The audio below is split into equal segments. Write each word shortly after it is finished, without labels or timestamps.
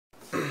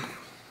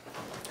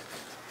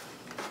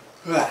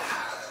Gregor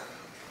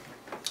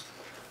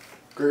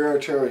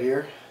Arturo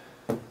here,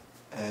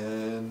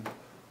 and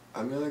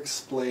I'm going to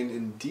explain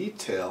in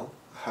detail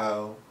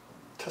how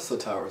Tesla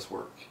towers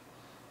work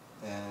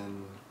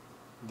and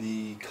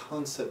the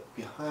concept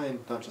behind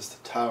not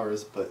just the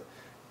towers but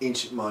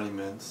ancient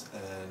monuments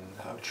and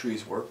how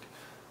trees work.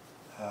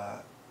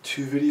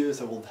 Two videos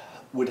that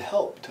would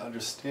help to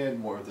understand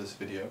more of this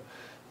video.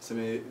 So I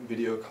made a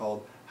video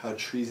called How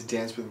Trees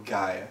Dance with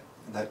Gaia,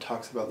 and that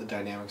talks about the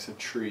dynamics of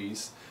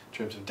trees in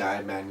terms of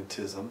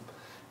diamagnetism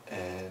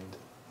and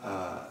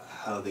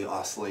how they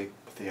oscillate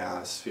with the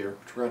ionosphere,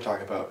 which we're going to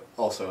talk about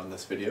also in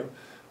this video.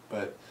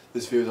 But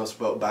this video is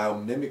also about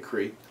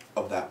biomimicry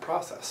of that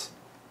process.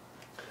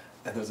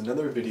 And there's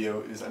another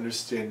video is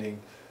understanding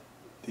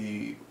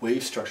the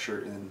wave structure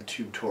in the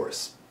tube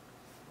torus.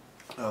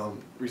 The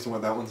reason why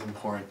that one's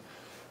important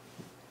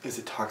is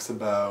it talks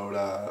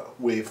about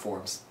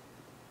waveforms.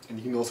 And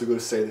you can also go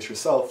study this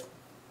yourself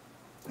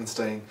in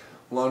studying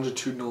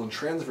longitudinal and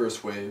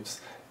transverse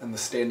waves and the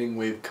standing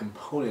wave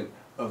component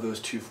of those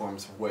two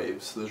forms of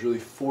waves. So there's really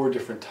four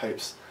different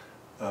types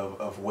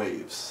of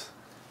waves.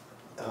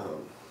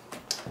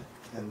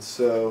 And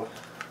so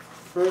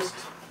first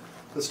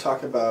let's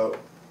talk about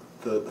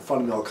the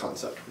fundamental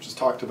concept, which is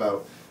talked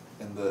about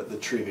in the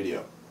tree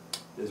video,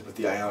 is with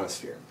the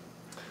ionosphere.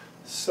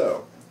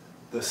 So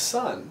the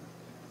sun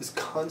is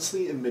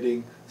constantly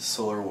emitting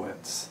solar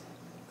winds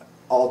at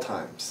all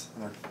times,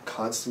 and they're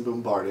constantly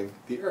bombarding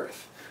the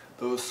Earth.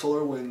 Those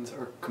solar winds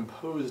are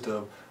composed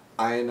of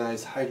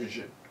ionized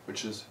hydrogen,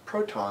 which is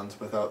protons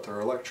without their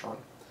electron.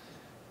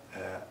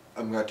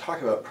 I'm going to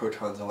talk about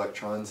protons and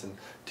electrons, and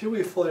until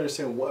we fully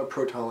understand what a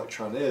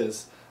proton-electron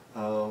is,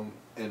 and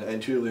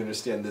intuitively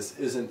understand this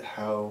isn't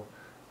how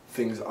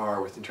things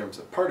are in terms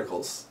of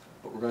particles,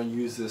 but we're going to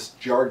use this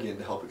jargon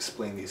to help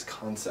explain these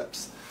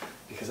concepts,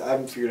 because I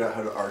haven't figured out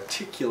how to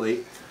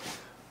articulate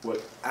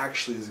what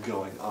actually is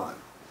going on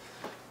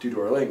due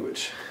to our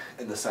language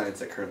and the science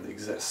that currently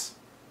exists.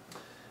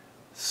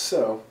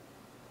 So,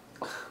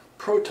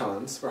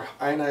 protons, or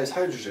ionized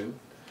hydrogen,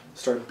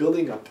 start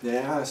building up in the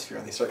ionosphere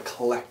and they start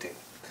collecting.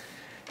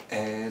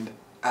 And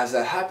as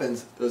that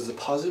happens, there's a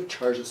positive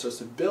charge that starts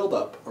to build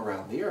up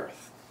around the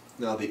Earth.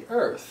 Now the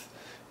Earth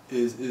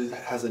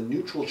has a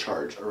neutral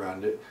charge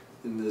around it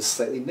and is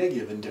slightly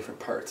negative in different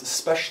parts,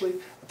 especially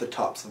at the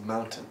tops of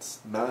mountains.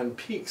 Mountain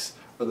peaks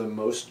are the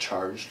most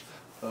charged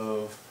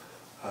or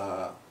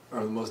the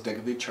most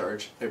negatively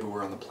charged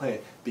everywhere on the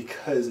planet,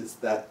 because it's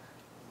that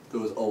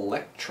those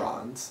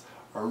electrons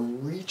are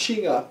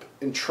reaching up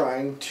and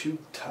trying to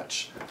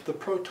touch the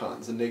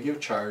protons. The negative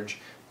charge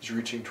is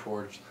reaching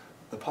towards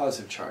the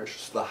positive charge,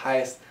 so the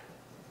highest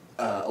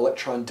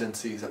electron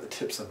densities at the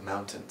tips of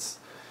mountains.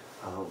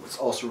 This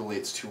also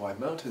relates to why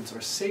mountains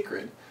are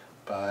sacred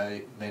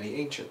by many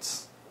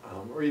ancients,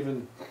 or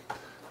even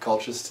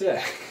cultures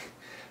today.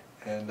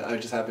 And I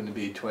just happen to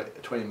be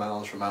 20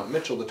 miles from Mount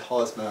Mitchell, the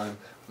tallest mountain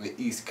on the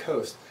East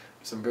Coast.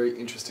 There's some very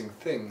interesting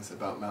things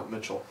about Mount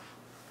Mitchell,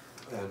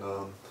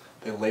 and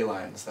the ley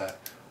lines that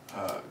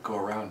go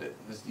around it.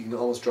 You can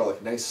almost draw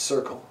like a nice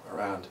circle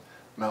around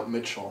Mount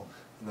Mitchell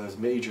and those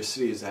major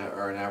cities that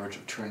are an average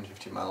of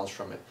 250 miles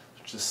from it,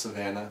 such as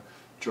Savannah,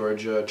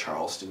 Georgia,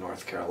 Charleston,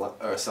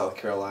 South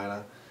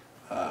Carolina,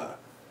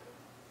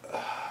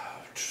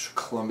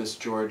 Columbus,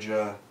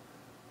 Georgia,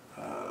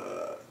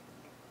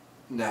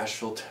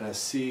 Nashville,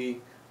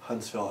 Tennessee,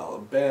 Huntsville,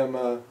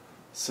 Alabama,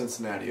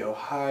 Cincinnati,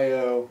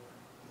 Ohio.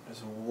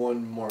 There's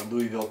one more,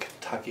 Louisville,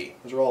 Kentucky.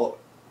 Those are all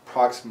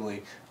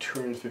approximately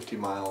 250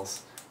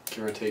 miles,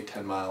 give or take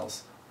 10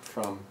 miles,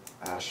 from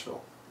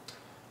Asheville.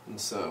 And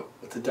so,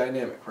 it's a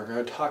dynamic. We're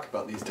going to talk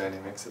about these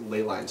dynamics and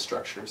ley line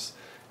structures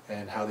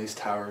and how these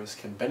towers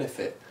can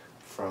benefit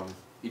from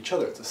each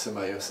other. It's a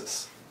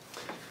symbiosis.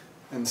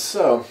 And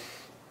so,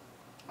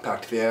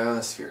 back to the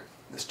ionosphere.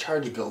 This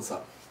charge builds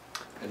up,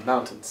 and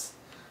mountains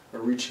are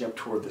reaching up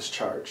toward this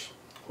charge.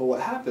 Well,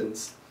 what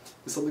happens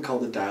is something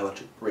called a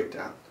dielectric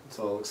breakdown.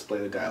 So I'll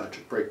explain the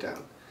dielectric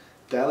breakdown.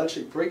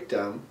 Dielectric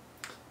breakdown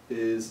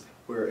is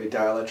where a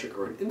dielectric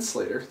or an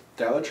insulator,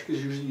 dielectric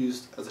is usually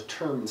used as a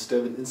term instead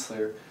of an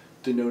insulator,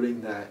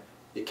 denoting that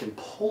it can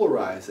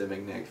polarize a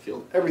magnetic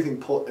field.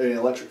 Everything an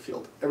electric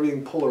field.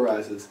 Everything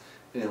polarizes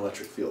in an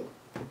electric field.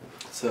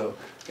 So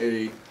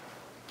a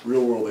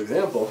real world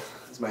example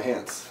is my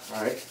hands.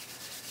 Alright?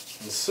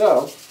 And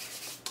so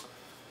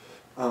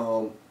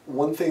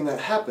one thing that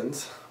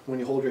happens when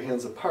you hold your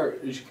hands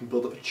apart is you can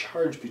build up a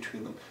charge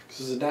between them, because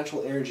there's a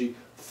natural energy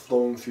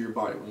flowing through your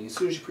body. As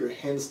soon as you put your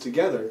hands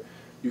together,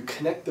 you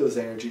connect those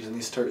energies and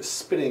they start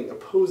spinning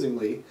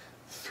opposingly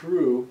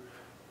through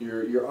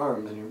your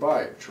arms and your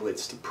body, which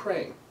relates to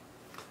praying.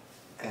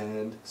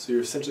 And so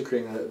you're essentially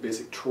creating a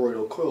basic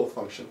toroidal coil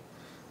function.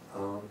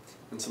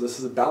 And so this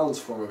is a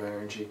balanced form of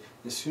energy.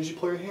 And as soon as you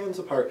pull your hands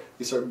apart,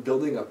 you start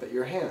building up at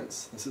your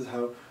hands. This is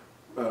how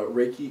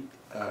Reiki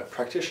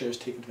practitioners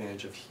take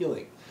advantage of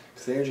healing.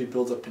 Because the energy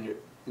builds up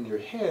in your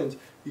hands,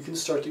 you can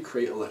start to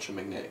create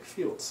electromagnetic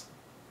fields.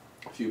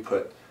 If you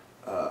put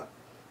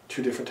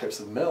two different types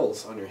of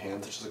metals on your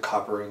hands, such as a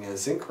copper ring and a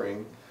zinc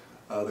ring,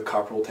 the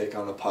copper will take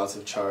on a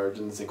positive charge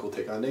and zinc will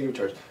take on a negative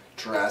charge,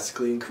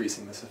 drastically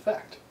increasing this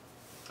effect.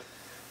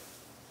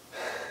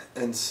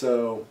 And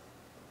so,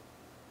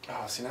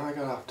 oh, see, now I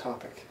got off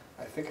topic.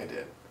 I think I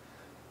did.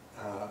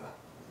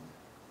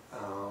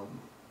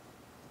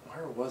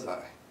 Where was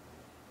I?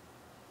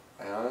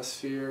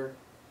 Ionosphere,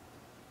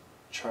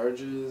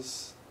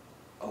 charges,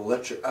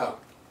 electric. Oh,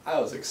 I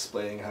was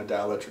explaining how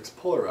dielectrics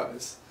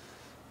polarize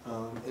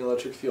in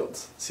electric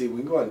fields. See,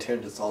 we can go on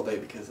tangents all day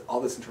because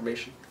all this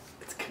information,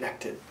 it's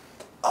connected,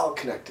 all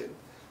connected.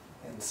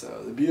 And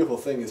so the beautiful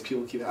thing is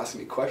people keep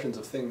asking me questions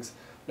of things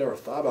I've never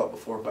thought about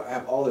before, but I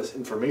have all this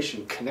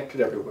information connected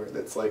everywhere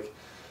that's like,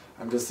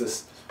 I'm just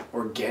this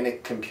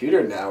organic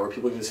computer now where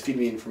people can just feed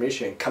me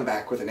information and come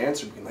back with an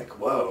answer being like,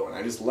 whoa, and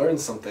I just learned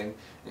something, and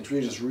it's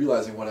really just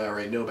realizing what I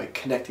already know by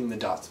connecting the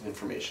dots of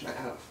information I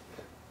have.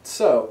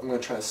 So I'm going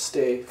to try to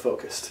stay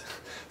focused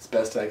as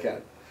best I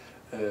can.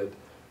 And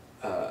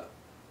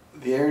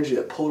the energy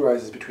that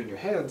polarizes between your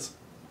hands,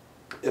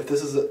 if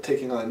this is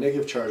taking on a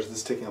negative charge, this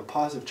is taking on a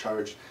positive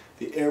charge,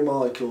 the air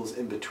molecules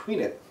in between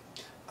it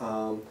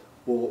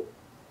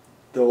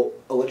they'll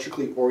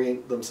electrically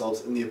orient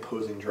themselves in the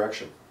opposing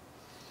direction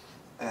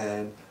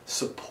and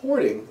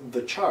supporting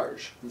the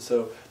charge. And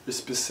so there's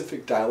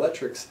specific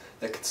dielectrics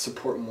that can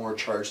support more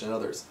charge than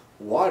others.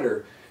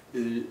 Water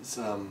is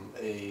a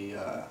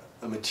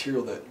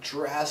material that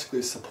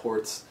drastically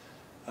supports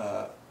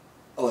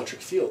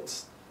electric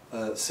fields.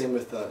 Same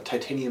with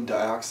titanium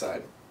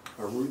dioxide,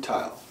 or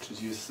rutile, which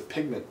is used as a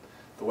pigment,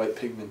 the white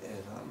pigment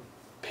in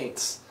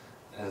paints,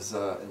 as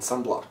in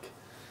sunblock.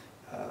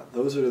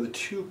 Those are the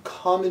two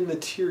common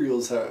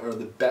materials that are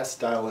the best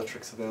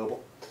dielectrics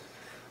available.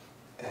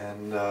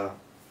 And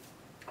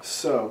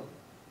so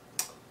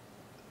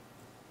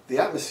the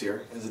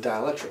atmosphere is a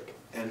dielectric,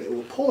 and it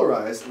will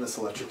polarize in this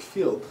electric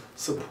field,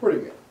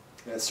 supporting it.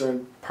 And at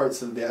certain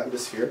parts of the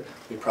atmosphere,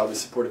 we probably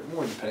support it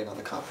more depending on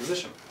the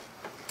composition.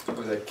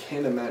 Because I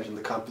can't imagine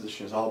the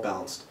composition is all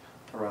balanced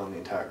around the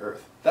entire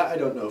Earth. That I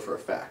don't know for a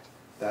fact.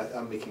 That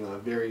I'm making a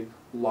very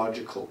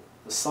logical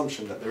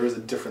assumption that there is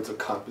a difference of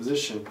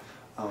composition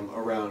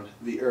around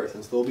the Earth.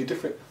 And so there will be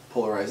different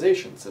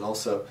polarizations. And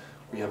also,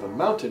 when you have a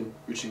mountain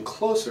reaching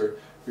closer,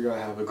 you're going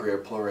to have a greater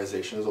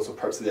polarization. There's also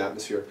parts of the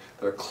atmosphere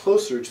that are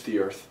closer to the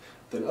Earth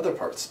than other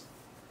parts,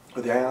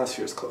 or the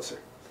ionosphere is closer.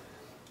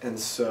 And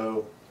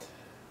so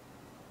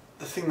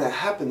the thing that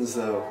happens,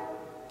 though,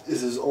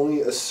 is there's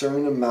only a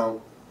certain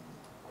amount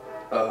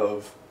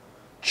of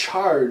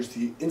charge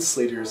the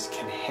insulators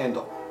can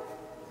handle.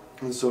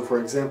 And so, for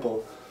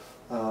example,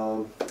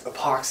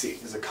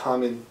 epoxy is a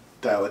common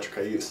dielectric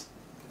I use.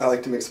 I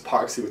like to mix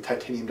epoxy with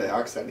titanium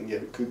dioxide and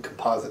get a good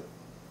composite,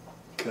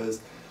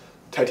 because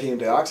titanium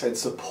dioxide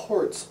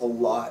supports a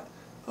lot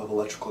of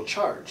electrical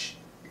charge.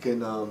 It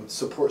can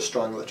support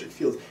strong electric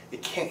fields.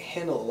 It can't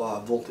handle a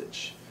lot of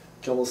voltage.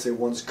 You can almost say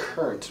one's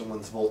current and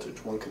one's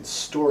voltage. One can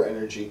store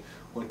energy,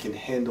 one can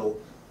handle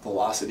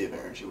velocity of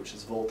energy, which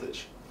is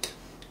voltage.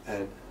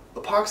 And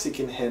epoxy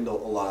can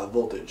handle a lot of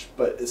voltage,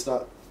 but it's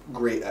not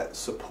great at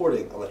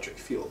supporting electric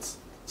fields.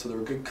 So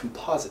they're a good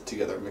composite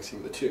together,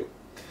 mixing the two.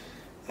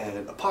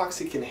 And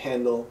epoxy can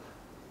handle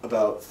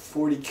about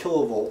 40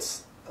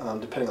 kilovolts,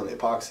 depending on the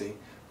epoxy,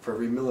 for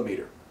every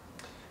millimeter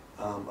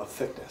of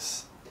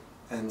thickness.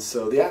 And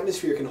so the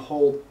atmosphere can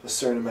hold a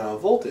certain amount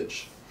of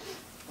voltage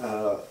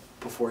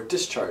before it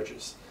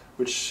discharges,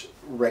 which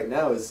right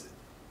now is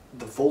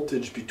the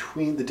voltage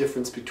between, the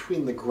difference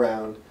between the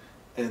ground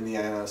and the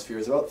ionosphere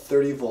is about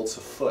 30 volts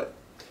a foot.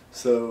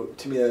 So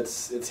to me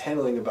it's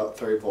handling about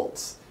 30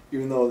 volts,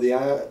 even though the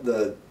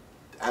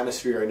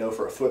atmosphere I know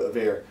for a foot of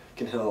air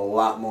can handle a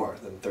lot more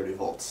than 30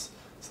 volts.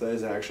 So that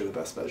is actually the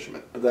best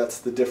measurement. But that's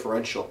the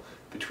differential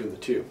between the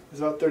two. It's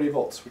about 30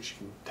 volts, which you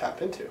can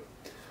tap into.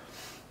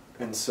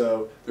 And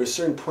so there's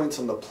certain points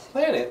on the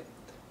planet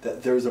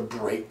that there's a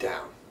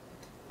breakdown.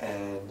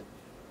 And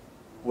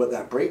what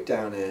that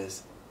breakdown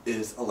is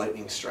a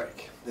lightning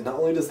strike. And not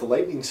only does the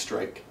lightning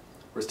strike,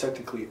 where it's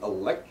technically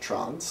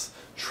electrons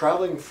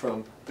traveling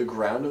from the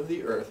ground of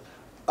the Earth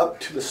up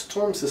to the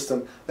storm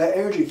system, that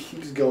energy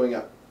keeps going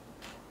up.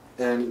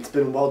 And it's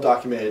been well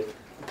documented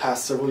the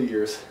past several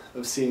years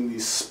of seeing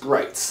these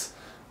sprites.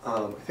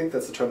 I think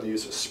that's the term they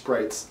use for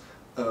sprites,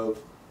 of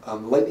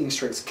lightning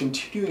strikes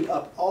continuing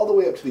up all the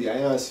way up to the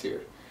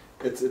ionosphere.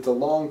 It's a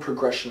long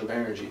progression of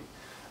energy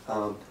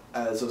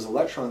as those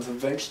electrons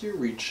eventually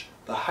reach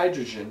the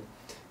hydrogen,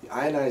 the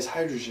ionized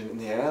hydrogen in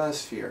the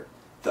ionosphere,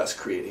 thus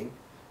creating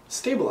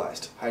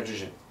stabilized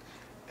hydrogen.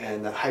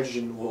 And that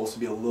hydrogen will also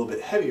be a little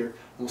bit heavier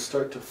and will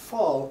start to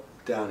fall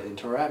down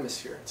into our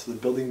atmosphere. So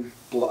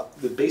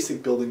the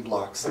basic building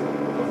blocks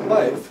of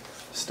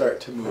life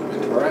start to move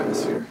into our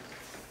atmosphere.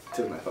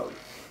 To my phone.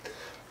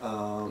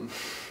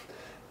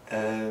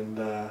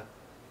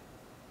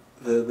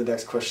 The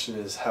next question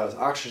is, how does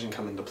oxygen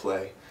come into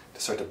play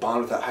to start to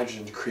bond with that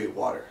hydrogen to create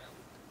water?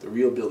 The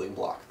real building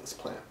block of this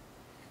plant.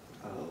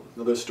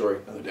 Another story,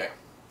 another day.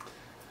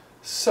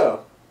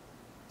 So,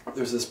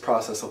 there's this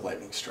process of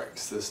lightning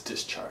strikes, this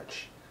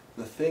discharge.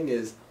 The thing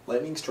is,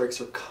 lightning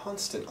strikes are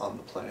constant on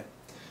the planet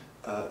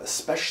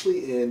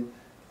especially in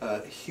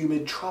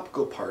humid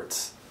tropical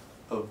parts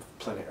of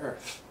planet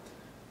Earth.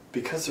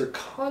 Because they're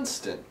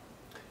constant,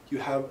 you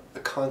have a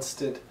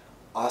constant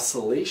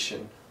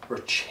oscillation or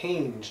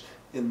change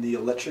in the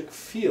electric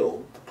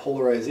field, the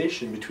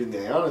polarization between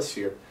the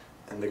ionosphere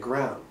and the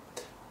ground.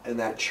 And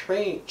that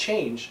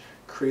change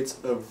creates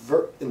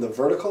in the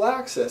vertical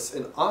axis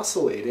an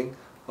oscillating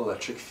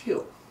electric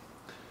field.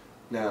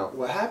 Now,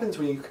 what happens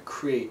when you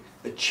create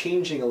a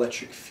changing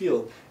electric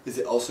field is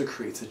it also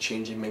creates a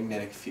changing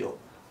magnetic field.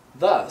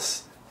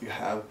 Thus, you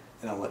have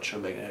an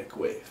electromagnetic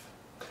wave.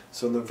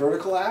 So in the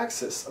vertical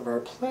axis of our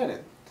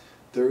planet,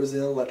 there is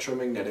an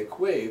electromagnetic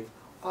wave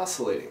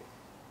oscillating.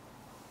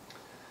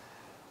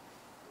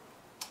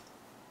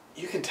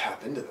 You can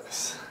tap into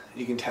this.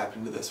 You can tap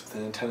into this with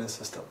an antenna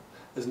system,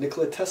 as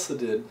Nikola Tesla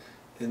did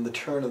in the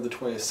turn of the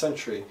 20th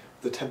century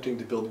with attempting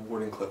to build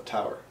Wardenclyffe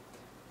Tower.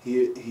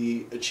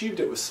 He achieved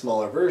it with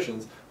smaller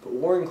versions, but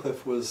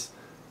Wardenclyffe was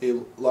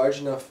a large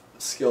enough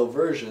scale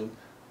version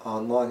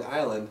on Long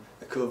Island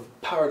that could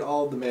have powered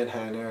all of the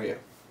Manhattan area.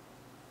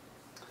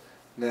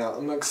 Now, I'm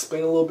going to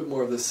explain a little bit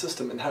more of this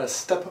system and how to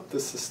step up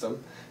this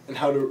system and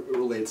how it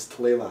relates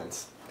to ley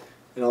lines,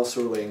 and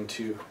also relating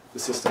to the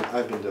system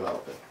I've been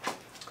developing.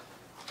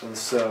 And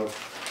so,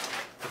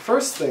 the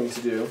first thing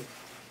to do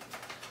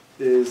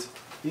is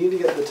you need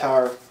to get the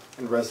tower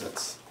in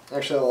resonance.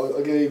 Actually,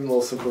 I'll get even a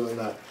little simpler than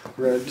that.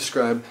 We're going to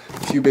describe a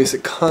few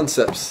basic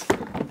concepts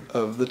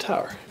of the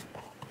tower.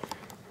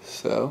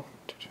 So,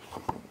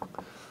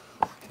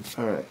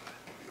 alright.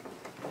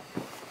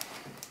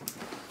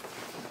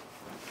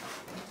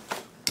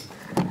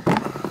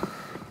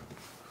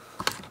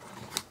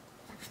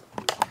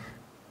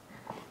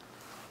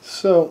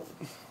 So,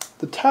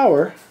 the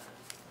tower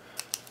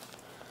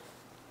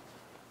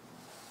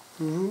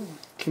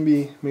can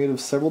be made of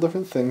several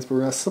different things, but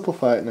we're going to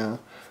simplify it now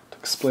to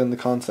explain the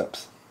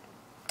concepts.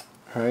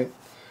 Alright,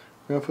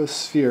 we're going to put a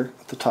sphere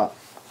at the top.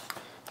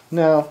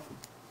 Now,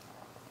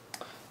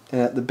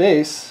 and at the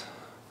base,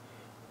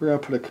 we're going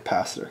to put a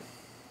capacitor.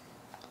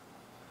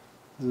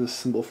 This is a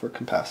symbol for a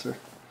capacitor.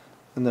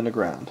 And then a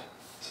ground.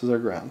 This is our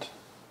ground.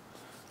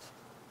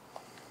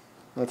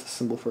 That's a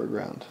symbol for a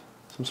ground.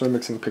 So I'm sort of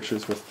mixing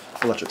pictures with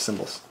electric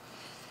symbols.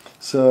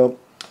 So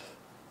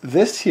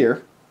this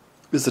here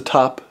is the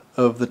top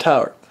of the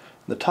tower.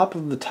 The top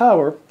of the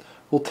tower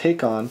will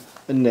take on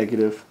a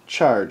negative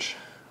charge,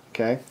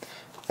 okay,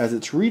 as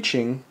it's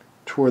reaching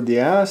toward the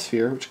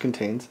ionosphere, which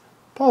contains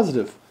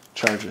positive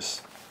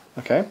charges,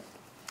 okay?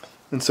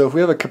 And so if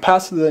we have a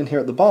capacitor in here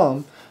at the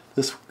bottom,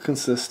 this will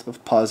consist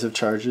of positive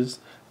charges,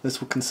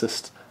 this will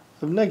consist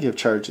of negative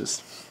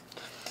charges.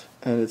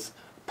 And it's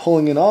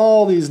pulling in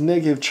all these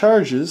negative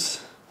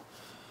charges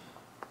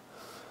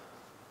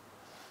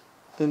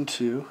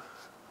into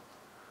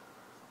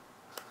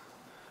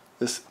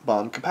this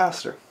bottom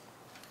capacitor.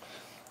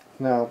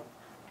 Now,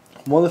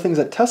 one of the things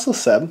that Tesla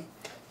said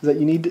is that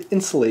you need to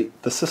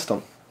insulate the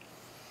system.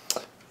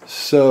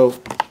 So,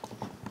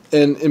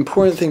 an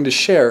important thing to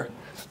share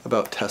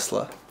about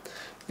Tesla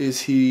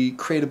is he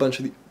created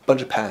a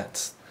bunch of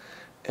patents,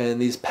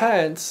 and these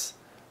patents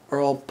are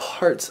all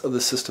parts of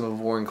the system of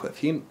Wardenclyffe.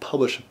 He didn't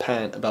publish a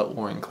patent about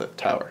Wardenclyffe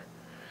Tower.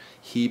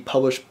 He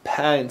published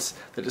patents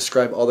that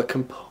describe all the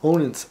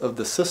components of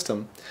the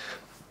system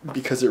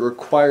because it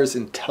requires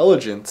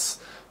intelligence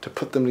to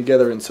put them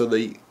together, and so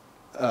the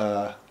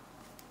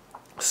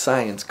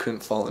science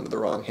couldn't fall into the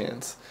wrong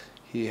hands.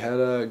 He had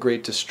a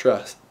great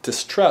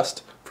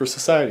distrust for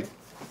society,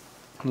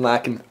 and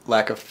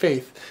lack of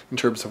faith in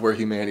terms of where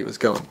humanity was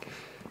going.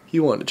 He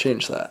wanted to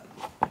change that,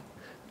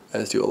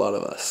 as do a lot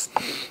of us.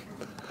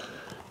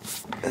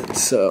 And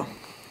so,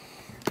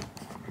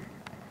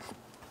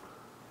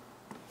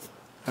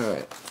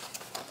 alright.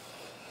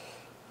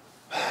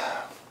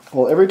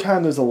 Well, every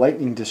time there's a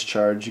lightning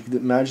discharge, you can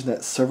imagine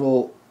that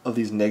several of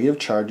these negative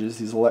charges,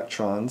 these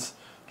electrons,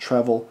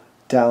 travel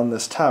down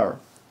this tower.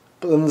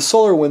 But then the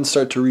solar winds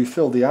start to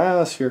refill the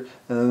ionosphere,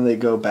 and then they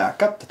go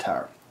back up the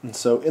tower. And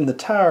so in the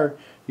tower,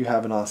 you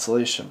have an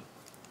oscillation.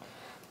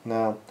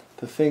 Now,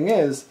 the thing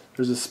is,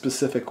 there's a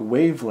specific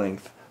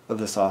wavelength of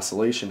this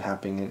oscillation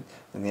happening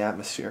in the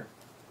atmosphere.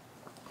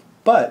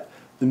 But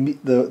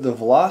the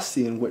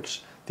velocity in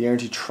which the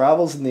energy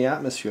travels in the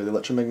atmosphere, the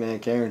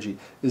electromagnetic energy,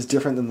 is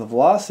different than the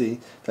velocity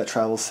that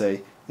travels,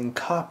 say, in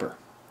copper.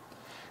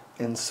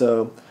 And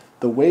so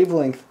the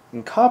wavelength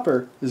in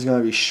copper is going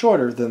to be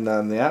shorter than that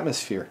in the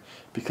atmosphere,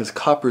 because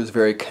copper is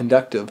very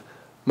conductive,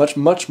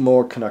 much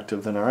more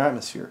conductive than our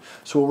atmosphere.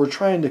 So what we're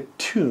trying to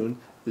tune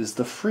is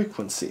the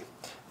frequency,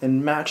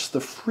 and match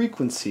the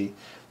frequency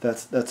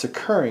that's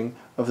occurring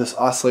of this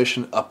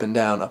oscillation up and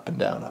down, up and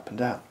down, up and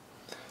down.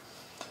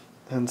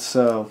 And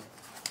so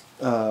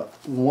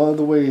one of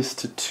the ways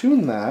to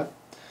tune that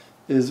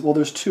is, well,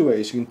 there's two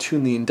ways. You can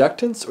tune the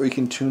inductance or you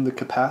can tune the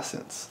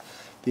capacitance.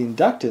 The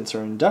inductance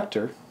or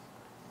inductor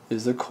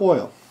is the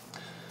coil.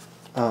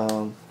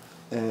 And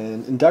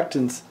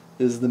inductance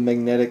is the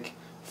magnetic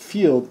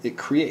field it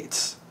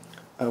creates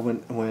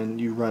when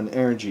you run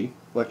energy,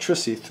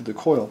 electricity, through the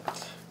coil.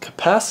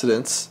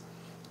 Capacitance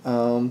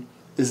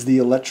is the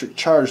electric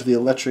charge, the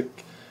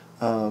electric,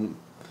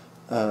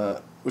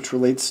 which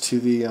relates to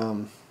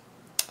the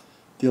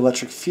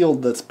electric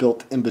field that's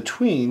built in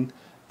between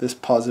this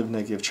positive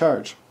negative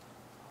charge.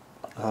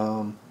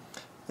 And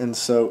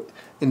so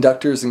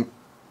inductors and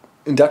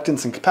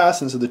inductance and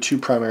capacitance are the two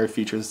primary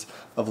features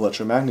of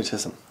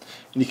electromagnetism.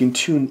 And you can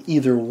tune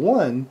either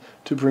one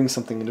to bring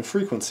something into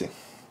frequency.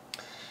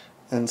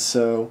 And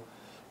so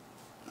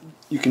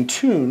you can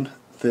tune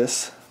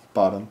this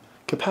bottom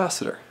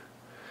capacitor.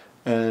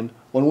 And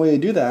one way to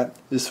do that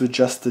is to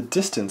adjust the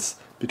distance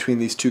between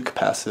these two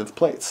capacitive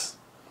plates.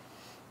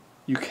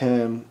 You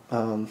can,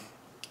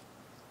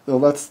 well,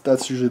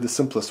 that's usually the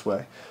simplest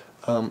way.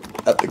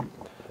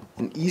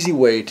 An easy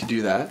way to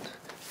do that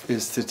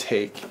is to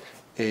take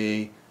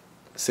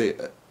say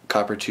a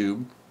copper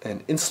tube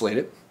and insulate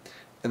it,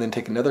 and then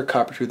take another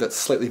copper tube that's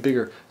slightly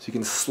bigger so you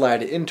can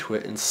slide it into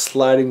it, and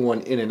sliding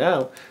one in and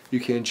out you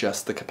can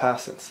adjust the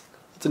capacitance.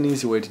 It's an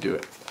easy way to do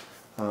it.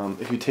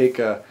 If you take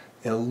an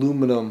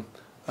aluminum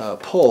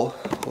pole,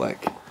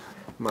 like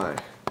my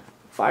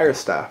fire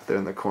staff there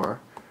in the corner,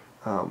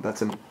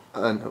 that's a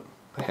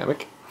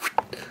hammock.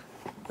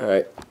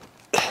 Alright,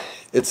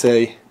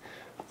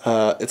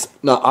 it's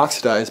not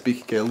oxidized, but you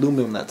can get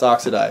aluminum that's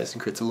oxidized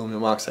and creates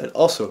aluminum oxide.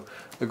 Also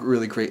a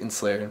really great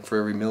insulator, and for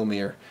every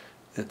millimeter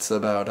it's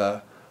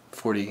about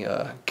 40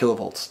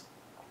 kilovolts,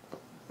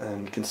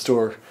 and can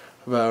store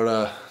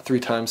about 3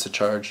 times the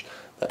charge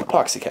that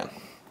epoxy can.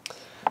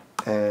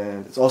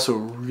 And it's also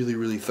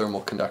really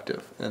thermal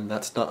conductive, and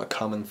that's not a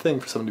common thing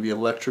for something to be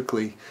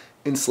electrically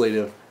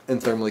insulative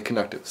and thermally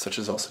conductive, such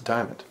as also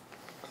diamond.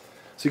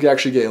 So you can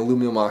actually get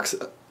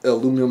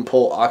aluminum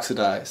pole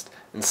oxidized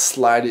and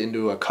slide it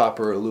into a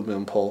copper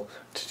aluminum pole.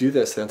 To do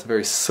this, that's a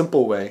very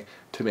simple way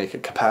to make a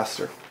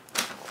capacitor.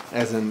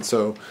 As in,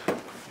 so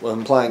what I'm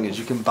implying is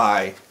you can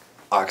buy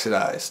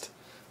oxidized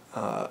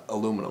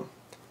aluminum,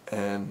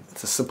 and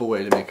it's a simple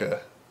way to make a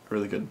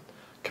really good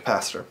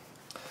capacitor.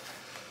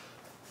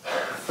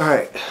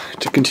 Alright,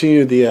 to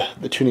continue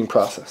the tuning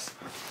process.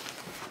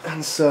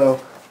 And so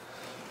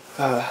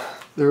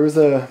there was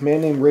a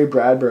man named Ray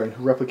Bradburn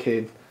who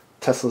replicated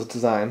Tesla's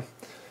design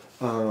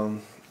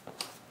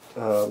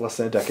less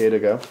than a decade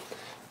ago.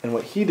 And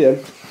what he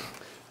did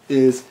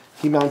is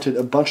he mounted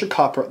a bunch of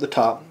copper at the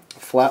top,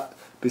 flat,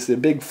 basically a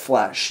big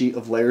flat sheet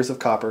of layers of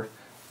copper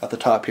at the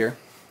top here.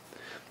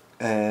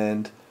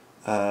 And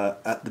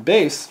at the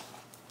base,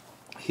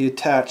 he had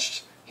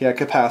a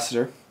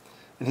capacitor,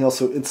 and he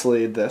also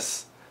insulated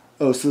this.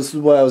 Oh, so this is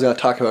what I was going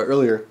to talk about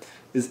earlier,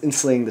 is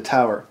insulating the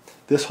tower.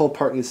 This whole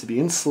part needs to be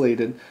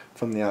insulated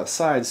from the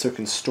outside so it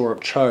can store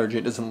up charge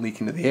and it doesn't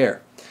leak into the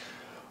air.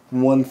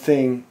 One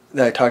thing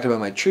that I talked about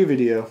in my tree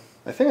video,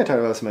 I think I talked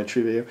about this in my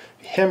tree video,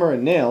 you hammer a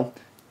nail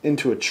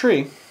into a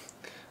tree,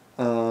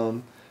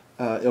 it'll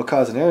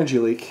cause an energy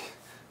leak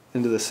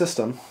into the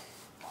system,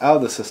 out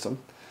of the system,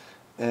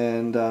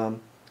 and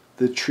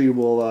the tree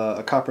will,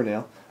 a copper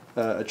nail,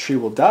 a tree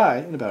will die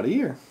in about a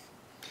year.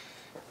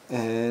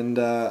 And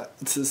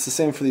it's the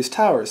same for these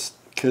towers,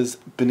 because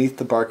beneath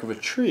the bark of a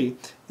tree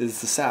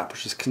is the sap,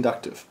 which is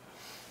conductive,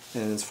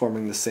 and it's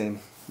forming the same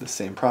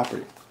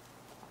property.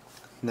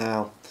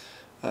 Now,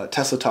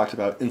 Tesla talked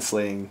about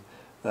insulating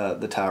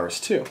the towers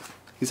too.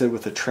 He said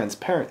with a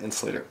transparent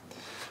insulator,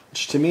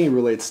 which to me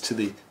relates to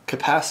the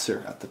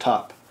capacitor at the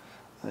top,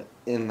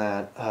 in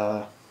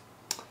that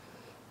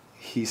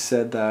he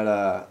said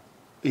that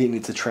he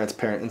needs a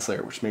transparent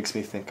insulator, which makes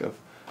me think of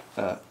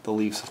the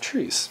leaves of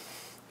trees.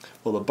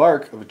 Well, the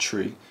bark of a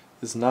tree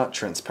is not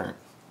transparent.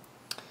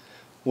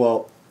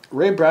 Well,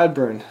 Ray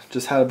Bradburn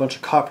just had a bunch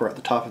of copper at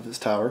the top of his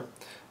tower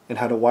and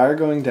had a wire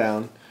going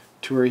down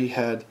to where he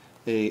had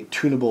a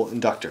tunable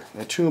inductor.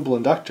 And a tunable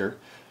inductor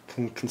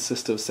can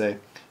consist of, say,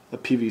 a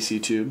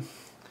PVC tube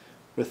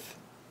with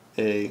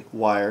a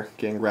wire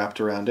getting wrapped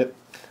around it,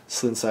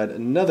 slid inside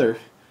another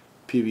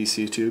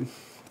PVC tube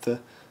with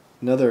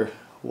another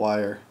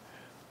wire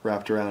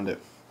wrapped around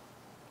it.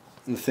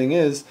 And the thing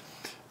is,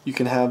 you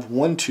can have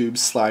one tube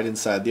slide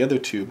inside the other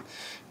tube,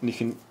 and you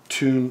can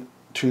tune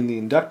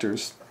the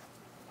inductors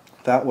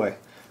that way.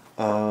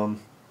 Or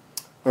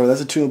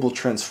that's a tunable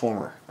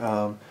transformer,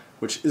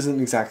 which isn't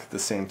exactly the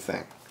same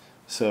thing.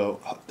 So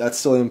that's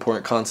still an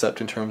important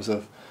concept in terms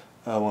of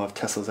one of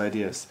Tesla's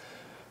ideas.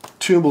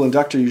 Tunable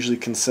inductor usually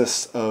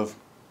consists of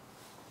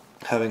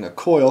having a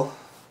coil,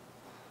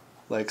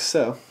 like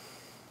so,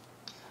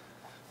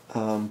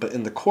 but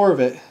in the core of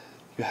it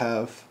you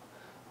have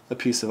a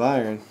piece of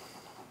iron,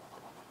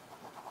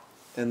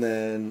 and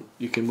then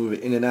you can move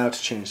it in and out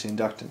to change the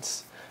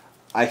inductance.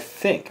 I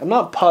think, I'm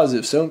not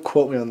positive, so don't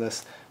quote me on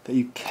this, that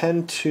you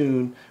can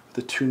tune with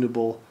a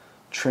tunable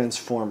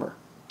transformer.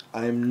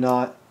 I am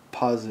not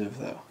positive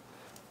though.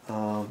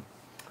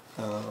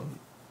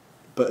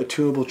 But a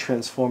tunable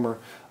transformer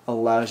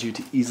allows you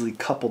to easily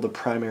couple the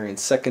primary and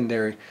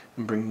secondary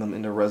and bring them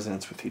into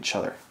resonance with each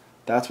other.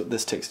 That's what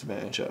this takes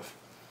advantage of.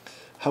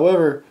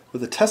 However,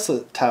 with a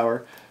Tesla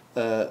tower,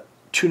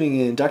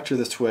 tuning an inductor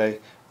this way,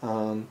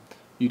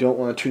 you don't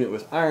want to tune it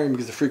with iron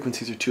because the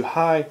frequencies are too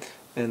high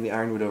and the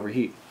iron would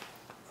overheat.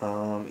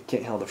 It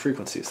can't handle the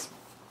frequencies.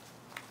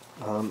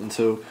 And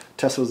so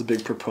Tesla was a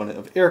big proponent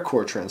of air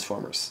core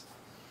transformers.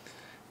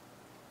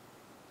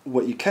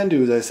 What you can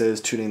do, as I said,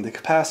 is tuning the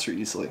capacitor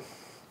easily.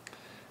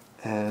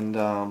 And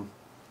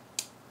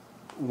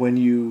when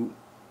you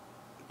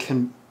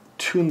can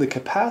tune the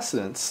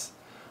capacitance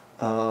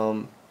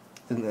and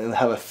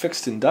have a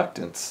fixed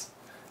inductance,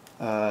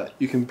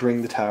 you can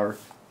bring the tower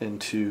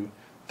into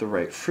the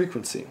right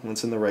frequency. When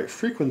it's in the right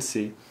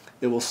frequency,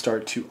 it will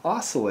start to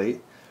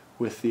oscillate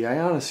with the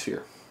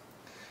ionosphere.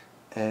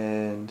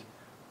 And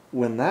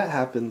when that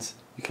happens,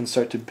 you can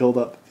start to build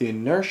up the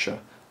inertia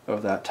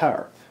of that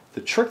tower.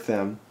 The trick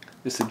then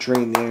is to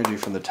drain the energy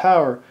from the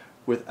tower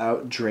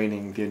without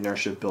draining the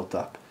inertia built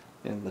up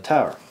in the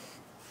tower.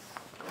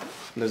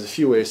 And there's a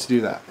few ways to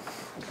do that.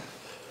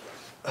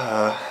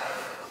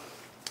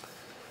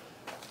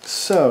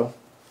 So,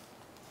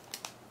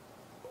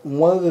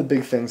 one of the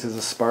big things is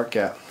a spark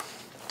gap.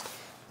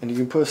 And you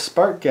can put a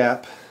spark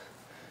gap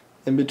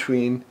in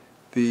between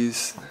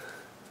these.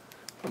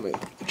 Let me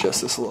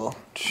adjust this a little.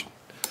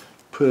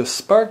 Put a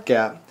spark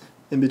gap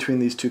in between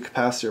these two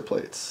capacitor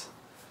plates.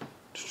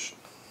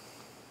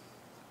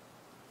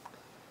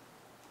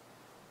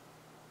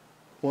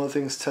 One of the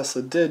things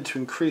Tesla did to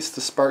increase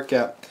the spark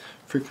gap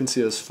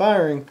frequency it was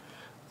firing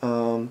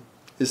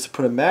is to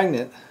put a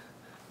magnet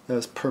that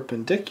was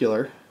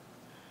perpendicular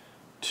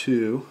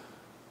to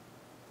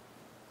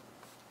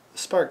the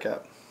spark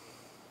gap.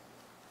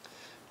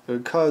 It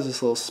would cause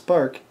this little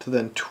spark to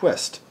then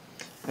twist,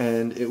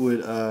 and it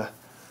would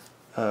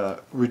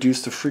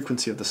reduce the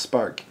frequency of the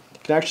spark. You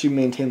can actually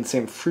maintain the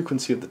same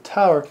frequency of the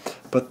tower,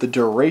 but the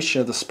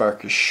duration of the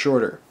spark is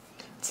shorter.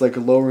 It's like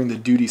lowering the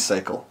duty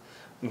cycle,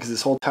 because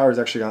this whole tower is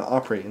actually going to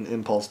operate in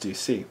impulse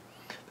DC.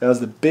 That was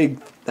the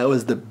big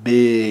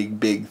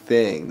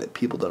thing that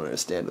people don't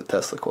understand with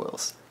Tesla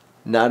coils.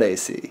 Not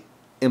AC,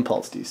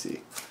 impulse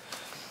DC.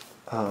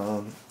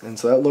 And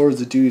so that lowers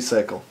the duty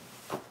cycle.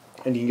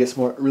 And you can get some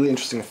more really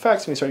interesting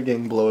effects when you start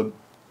getting below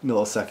a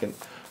millisecond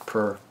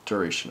per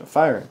duration of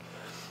firing.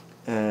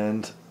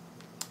 And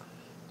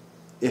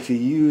if you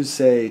use,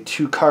 say,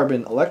 2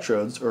 carbon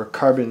electrodes, or a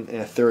carbon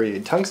and a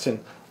thorium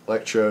tungsten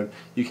electrode,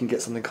 you can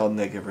get something called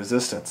negative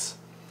resistance.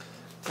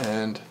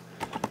 And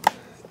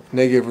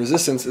negative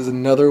resistance is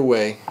another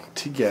way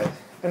to get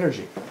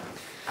energy.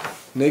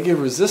 Negative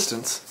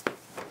resistance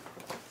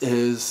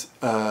is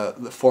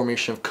the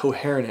formation of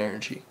coherent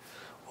energy,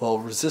 while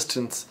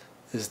resistance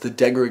is the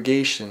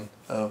degradation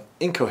of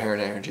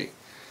incoherent energy.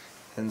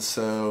 And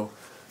so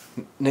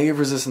negative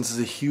resistance is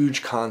a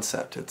huge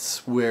concept.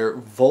 It's where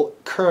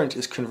current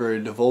is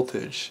converted to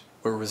voltage,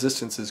 where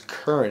resistance is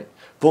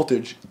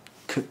voltage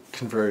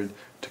converted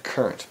to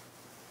current.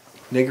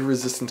 Negative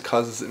resistance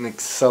causes an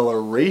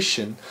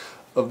acceleration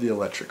of the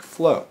electric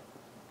flow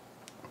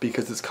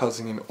because it's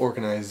causing an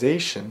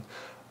organization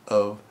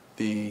of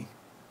the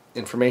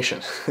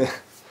information.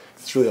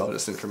 It's really all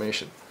just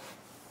information.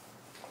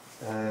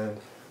 And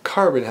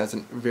carbon has a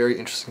very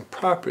interesting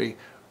property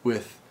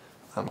with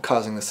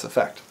causing this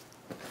effect.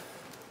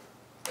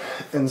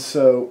 And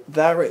so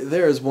that right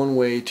there is one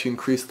way to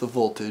increase the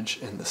voltage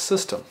in the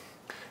system.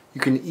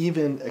 You can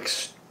even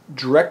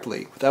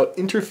directly, without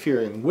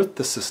interfering with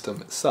the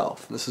system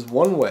itself. And this is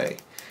one way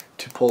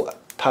to pull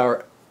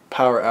power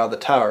out of the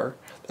tower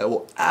that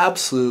will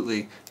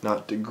absolutely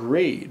not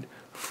degrade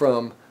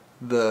from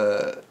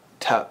the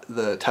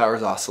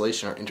tower's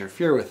oscillation or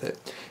interfere with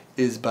it,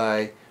 is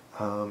by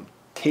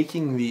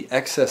taking the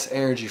excess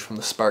energy from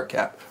the spark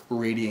gap,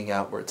 radiating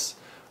outwards,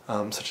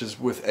 such as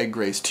with Ed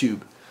Gray's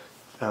tube.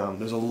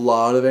 There's a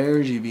lot of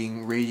energy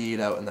being radiated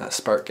out in that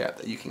spark gap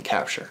that you can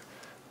capture.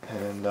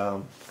 And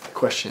the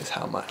question is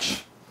how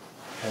much.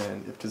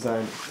 And if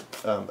designed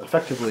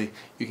effectively,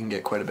 you can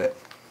get quite a bit.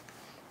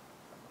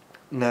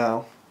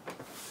 Now,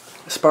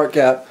 spark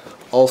gap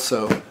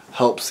also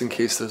helps in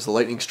case there's a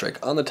lightning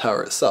strike on the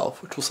tower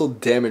itself, which will still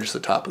damage the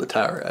top of the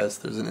tower as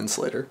there's an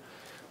insulator.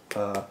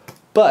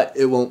 But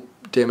it won't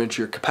damage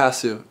your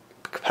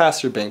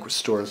capacitor bank, which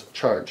stores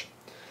charge.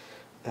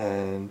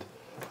 And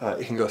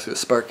it can go through the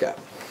spark gap.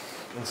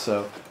 And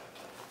so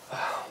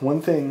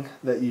one thing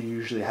that you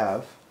usually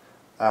have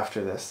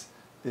after this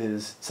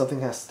is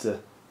something has to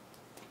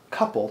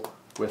couple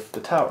with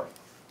the tower.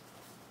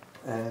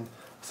 And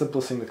the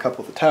simplest thing to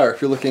couple with the tower,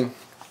 if you're looking,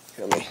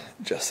 let me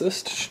adjust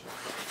this.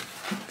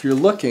 If you're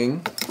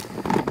looking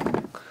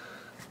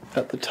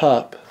at the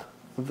top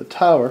of the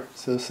tower,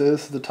 so say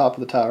this is the top of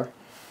the tower,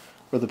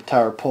 or the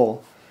tower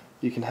pole,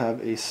 you can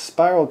have a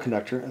spiral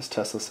conductor, as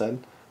Tesla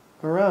said,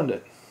 around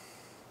it.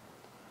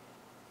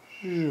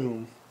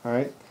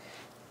 Alright?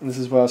 And this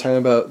is what I was talking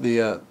about,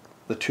 the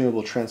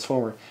tunable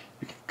transformer.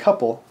 You can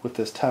couple with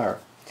this tower.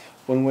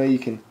 One way you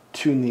can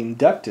tune the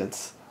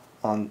inductance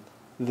on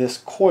this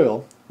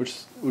coil,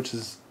 which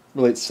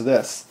relates to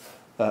this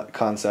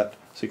concept,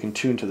 so you can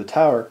tune to the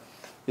tower,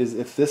 is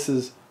if this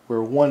is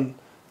where one,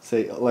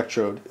 say,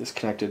 electrode is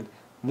connected,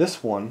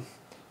 this one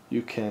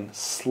you can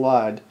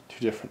slide to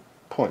different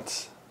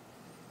points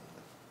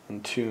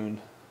and tune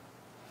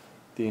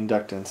the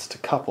inductance to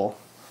couple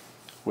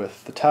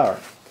with the tower.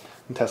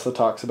 And Tesla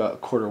talks about a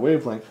quarter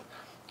wavelength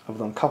of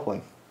them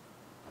coupling.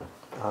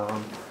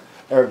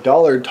 Eric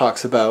Dollard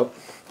talks about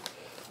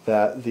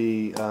that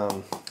the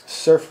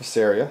surface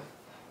area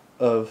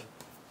of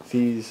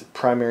these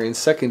primary and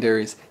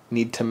secondaries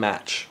need to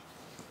match.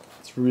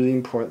 It's really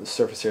important the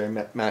surface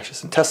area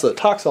matches. And Tesla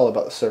talks all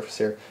about the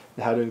surface area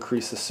and how to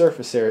increase the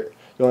surface area.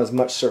 You want as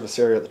much surface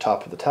area at the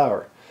top of the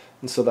tower.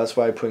 And so that's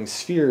why putting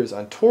spheres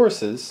on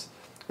toruses,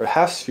 or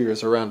half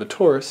spheres around a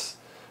torus,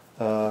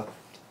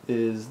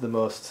 is the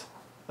most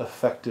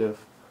effective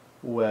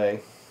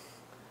way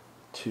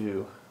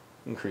to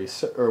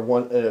increase, or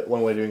one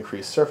way to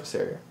increase surface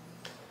area.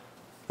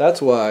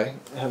 That's why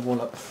I have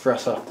one up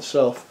fresh off the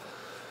shelf.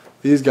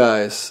 These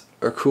guys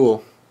are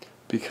cool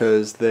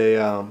because they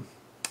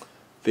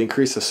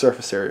increase the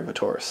surface area of a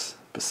torus,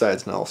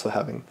 besides now also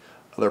having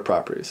other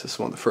properties. This is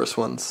one of the first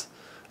ones.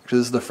 Actually,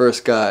 this is the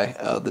first guy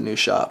out of the new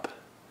shop.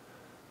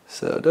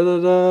 So,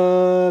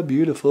 da-da-da,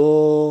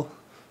 beautiful.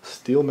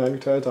 Steel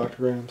magnetized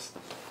octograms.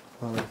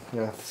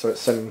 Yeah, start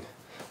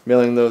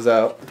mailing those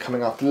out,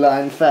 coming off the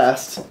line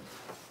fast.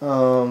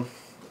 And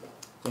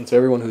so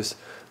everyone who's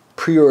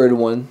pre-ordered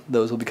one,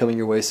 those will be coming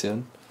your way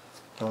soon.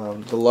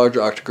 The larger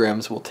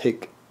octograms will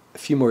take a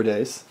few more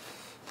days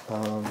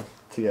to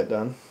get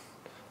done.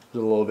 It's a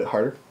little bit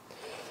harder.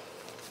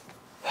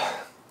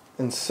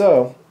 And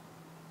so,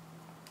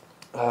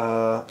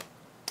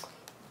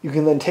 you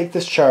can then take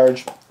this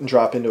charge and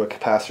drop into a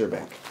capacitor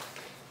bank.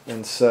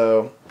 And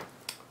so,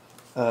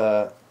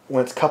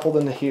 when it's coupled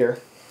into here,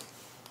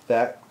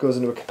 that goes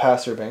into a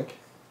capacitor bank.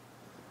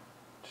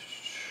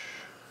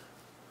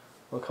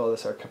 We'll call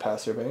this our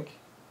capacitor bank.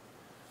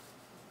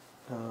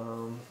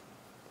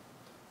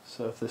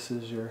 So if this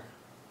is your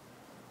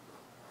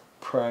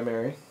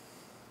primary,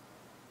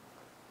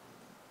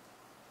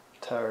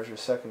 tower is your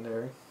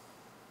secondary.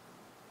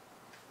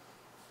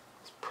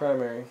 This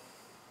primary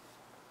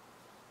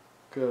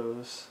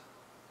goes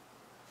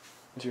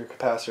into your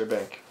capacitor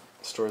bank,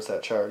 stores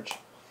that charge,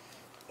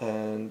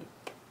 and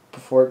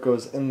before it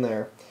goes in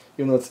there,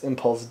 even though it's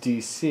impulse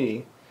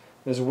DC,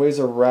 there's ways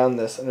around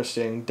this,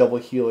 understanding double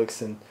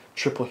helix and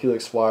triple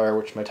helix wire,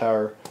 which my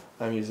tower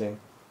I'm using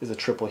is a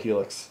triple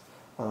helix.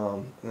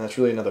 And that's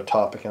really another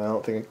topic, and I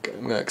don't think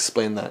I'm going to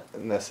explain that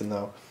in this, and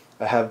though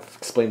I have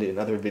explained it in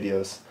other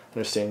videos,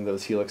 understanding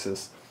those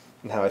helixes,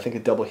 and how I think a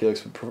double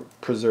helix would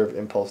preserve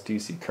impulse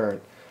DC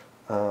current.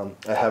 I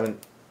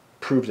haven't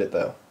proved it,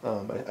 though.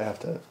 I have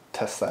to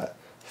test that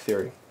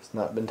theory. It's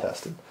not been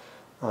tested.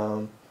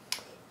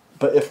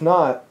 But if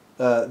not,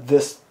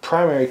 this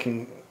primary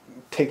can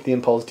take the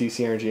impulse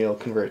DC energy and it'll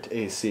convert it to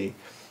AC.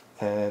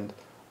 And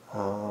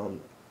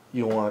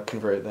you'll want to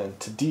convert it then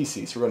to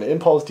DC. So we're going to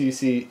impulse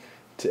DC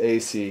to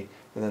AC,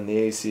 and then the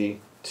AC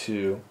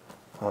to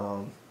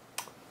a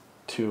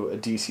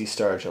DC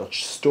charge. It'll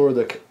store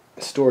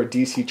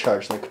DC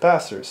charge in the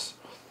capacitors.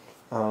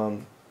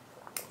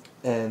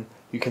 And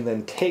you can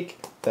then take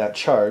that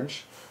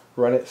charge,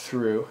 run it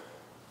through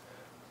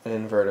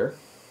an inverter,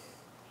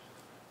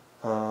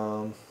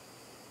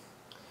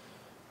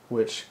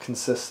 which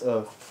consists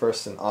of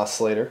first an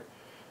oscillator,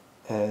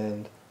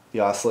 and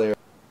the oscillator.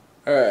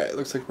 Alright,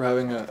 looks like we're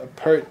having a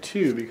part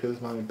 2 because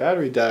my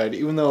battery died,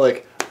 even though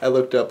I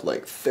looked up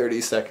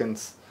 30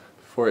 seconds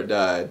before it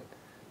died,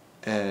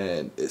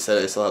 and it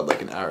said I still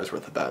had an hour's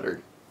worth of battery.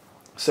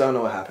 So I don't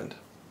know what happened,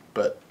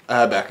 but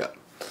I had backup.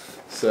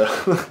 So,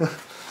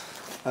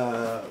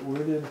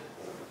 where did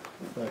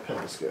my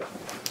pens go?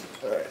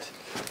 Alright,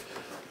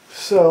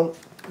 so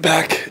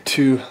back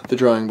to the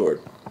drawing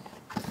board.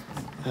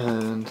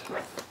 And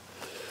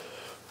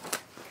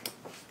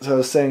so I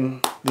was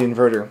saying the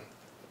inverter,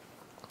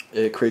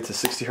 it creates a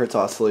 60 Hz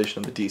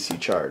oscillation of the DC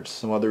charge.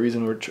 So one of the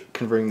reason we're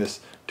converting this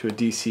to a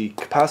DC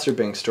capacitor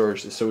bank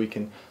storage is so we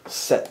can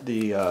set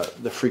the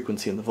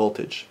frequency and the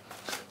voltage.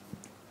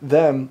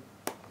 Then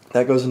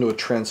that goes into a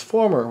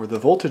transformer with a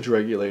voltage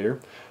regulator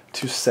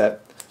to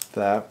set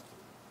that.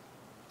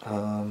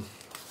 I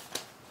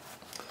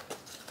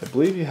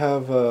believe you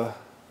have I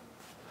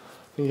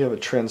think you have a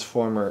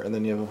transformer and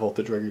then you have a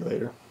voltage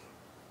regulator.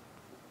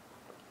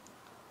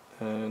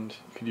 And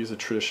you could use a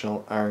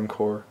traditional iron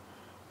core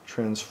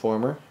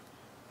transformer,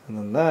 and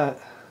then the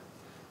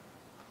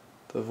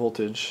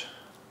voltage,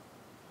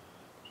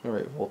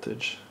 right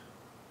voltage,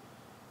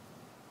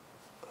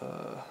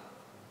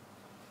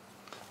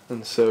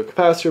 and so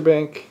capacitor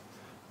bank,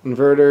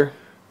 inverter,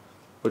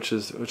 which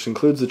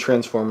includes the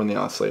transformer and the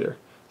oscillator.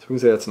 So we can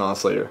say that's an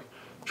oscillator,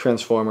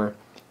 transformer,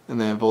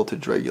 and then a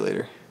voltage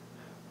regulator.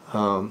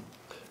 And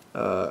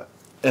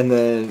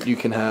then you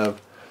can have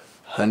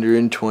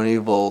 120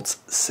 volts,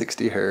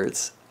 60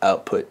 Hertz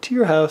output to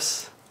your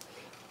house.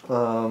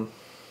 And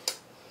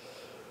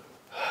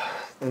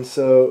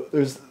so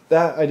there's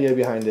that idea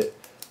behind it.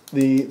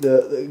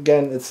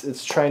 Again,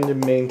 it's trying to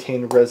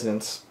maintain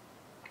resonance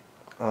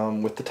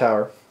with the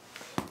tower,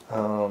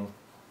 and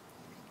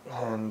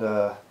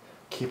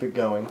keep it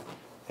going.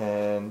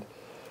 And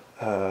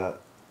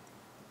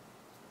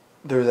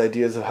there's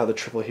ideas of how the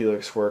triple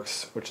helix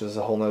works, which is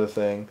a whole nother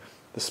thing.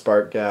 The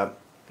spark gap,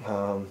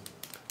 and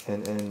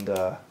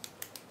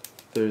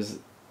there's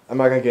I'm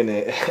not going to get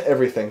into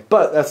everything,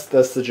 but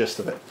that's the gist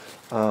of it.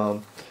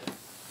 But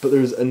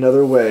there's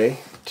another way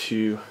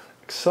to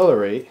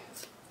accelerate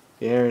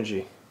the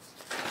energy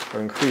or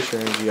increase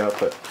your energy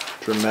output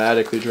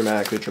dramatically. And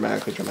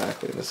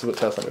this is what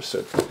Tesla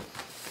understood.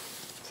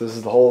 So this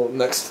is the whole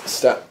next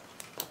step.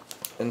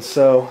 And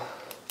so,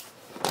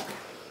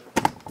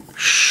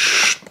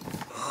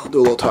 I'll do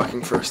a little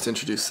talking first to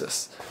introduce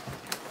this.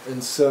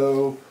 And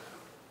so,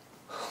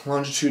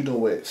 longitudinal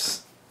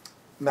waves.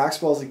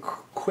 Maxwell's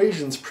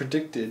equations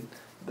predicted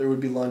there would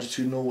be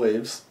longitudinal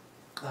waves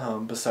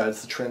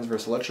besides the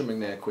transverse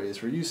electromagnetic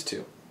waves we're used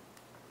to.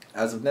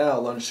 As of now,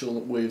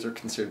 longitudinal waves are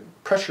considered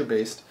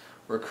pressure-based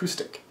or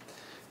acoustic.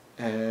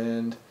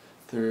 And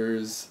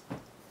there's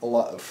a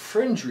lot of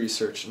fringe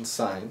research in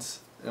science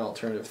and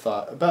alternative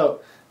thought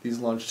about these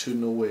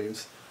longitudinal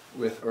waves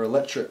or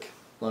electric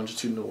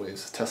longitudinal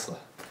waves, Tesla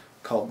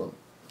called them.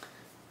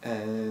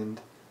 And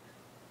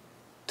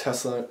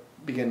Tesla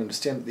began to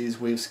understand that these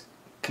waves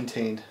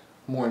contained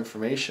more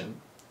information,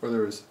 or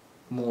there was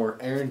more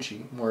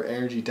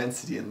energy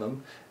density in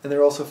them, and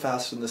they're also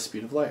faster than the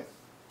speed of light.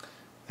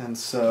 And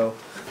so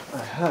I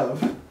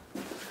have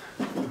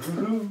a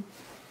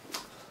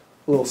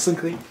little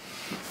synchly.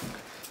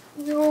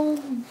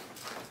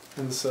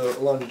 And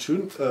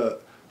so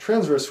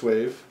transverse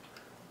wave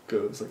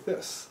goes like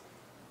this.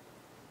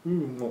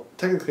 Well,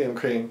 technically I'm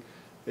creating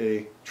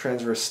a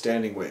transverse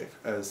standing wave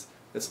as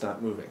it's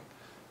not moving.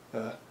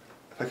 If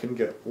I can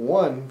get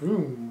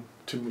one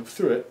to move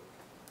through it,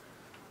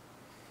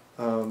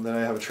 then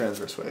I have a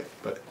transverse wave.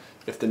 But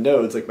if the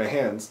nodes, like my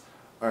hands,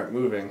 aren't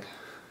moving,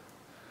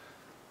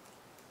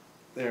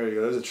 there we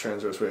go, there's a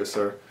transverse wave,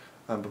 sir.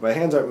 But my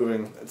hands aren't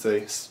moving, it's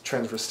a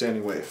transverse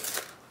standing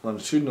wave.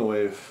 Longitudinal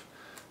wave,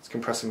 it's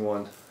compressing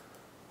one,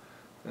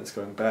 and it's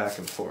going back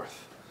and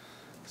forth.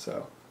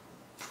 So,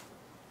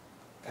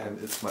 and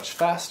it's much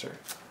faster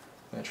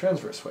than a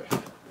transverse wave.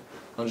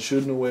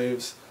 Longitudinal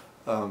waves,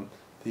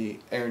 the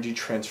energy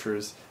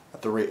transfers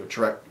at the rate of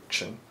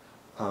direction,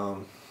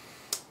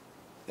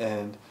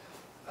 and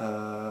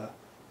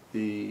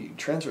the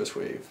transverse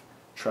wave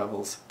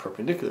travels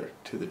perpendicular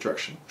to the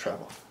direction of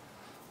travel,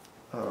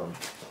 or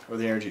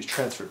the energy is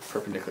transferred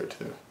perpendicular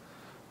to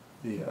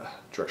the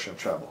direction of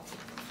travel.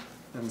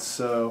 And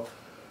so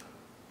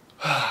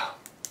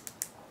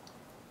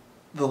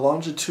the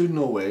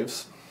longitudinal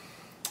waves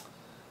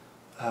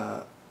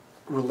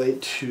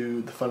relate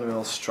to the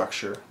fundamental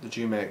structure, the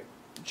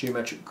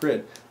geometric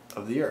grid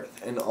of the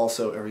Earth, and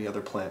also every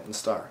other planet and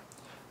star.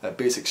 That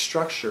basic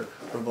structure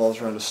revolves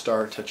around a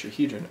star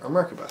tetrahedron, or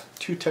Merkaba,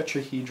 two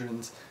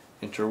tetrahedrons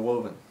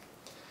interwoven.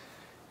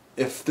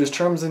 If there's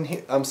terms in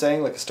here I'm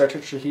saying, like a star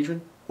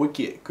tetrahedron,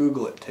 wiki it,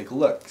 Google it, take a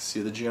look, see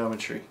the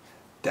geometry,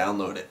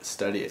 download it,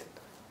 study it,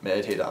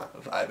 meditate on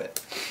it, vibe it.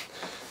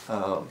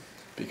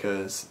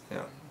 Because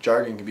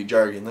jargon can be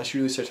jargon unless you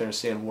really start to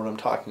understand what I'm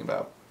talking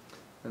about.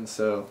 And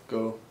so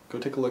go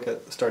take a look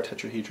at the star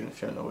tetrahedron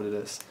if you don't know what it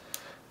is.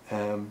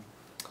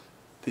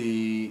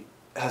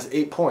 Has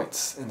 8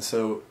 points, and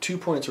so 2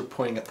 points are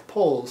pointing at the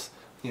poles.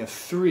 You have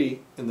 3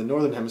 in the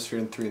northern hemisphere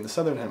and 3 in the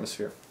southern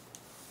hemisphere.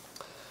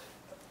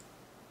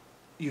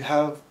 You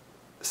have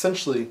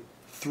essentially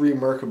 3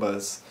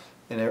 Merkabas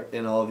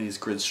in all of these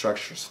grid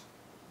structures.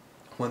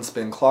 One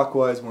spin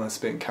clockwise, one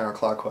spin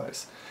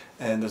counterclockwise.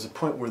 And there's a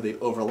point where they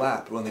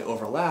overlap. When they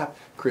overlap,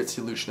 it creates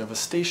the illusion of a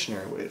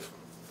stationary wave.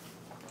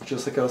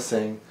 Just like I was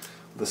saying,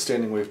 the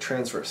standing wave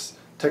transverse.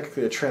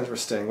 Technically a transverse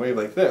standing wave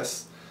like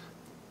this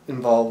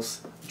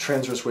involves a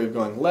transverse wave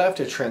going left,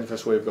 a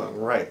transverse wave going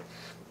right.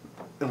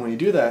 And when you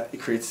do that, it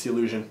creates the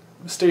illusion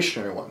of a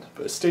stationary one.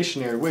 But a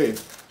stationary wave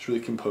is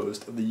really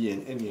composed of the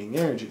yin and yang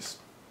energies.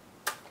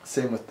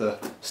 Same with the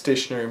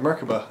stationary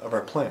Merkaba of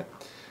our planet.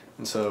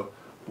 And so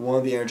one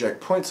of the energetic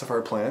points of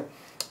our planet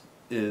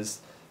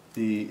is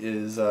the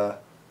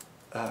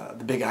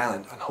Big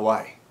Island on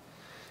Hawaii.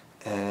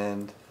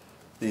 And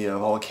the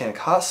volcanic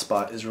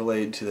hotspot is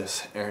related to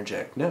this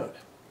energetic node.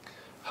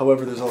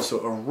 However, there's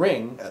also a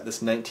ring at this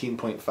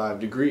 19.5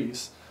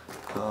 degrees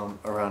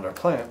around our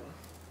planet.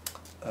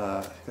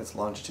 I think that's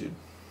longitude.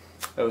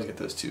 I always get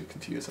those two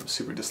confused. I'm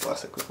super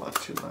dyslexic with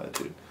longitude and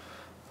latitude.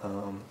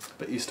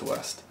 But east to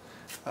west.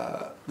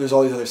 There's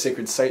all these other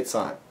sacred sites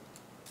on it.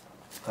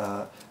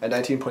 At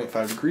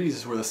 19.5 degrees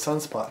is where the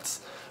sunspots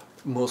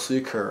mostly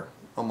occur,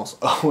 almost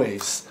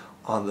always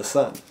on the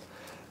sun.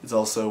 It's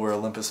also where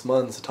Olympus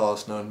Mons, the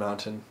tallest known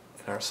mountain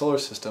in our solar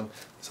system,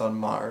 is on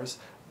Mars,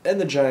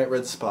 and the giant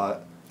red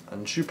spot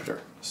on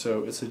Jupiter.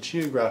 So it's a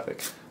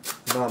geographic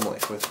anomaly.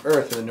 With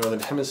Earth in the northern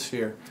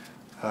hemisphere,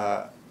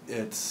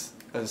 it's,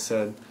 as I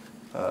said,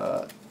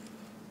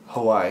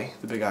 Hawaii,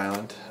 the Big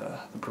Island,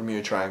 the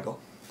Bermuda Triangle,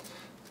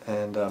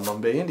 and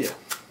Mumbai, India.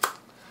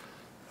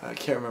 I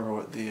can't remember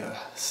what the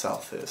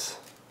south is.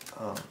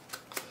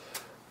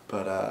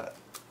 But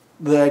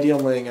the idea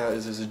I'm laying out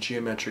is there's a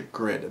geometric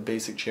grid, a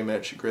basic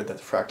geometric grid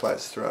that's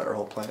fractalized throughout our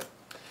whole planet.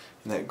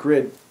 And that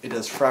grid, it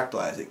does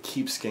fractalize, it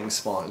keeps getting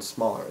smaller and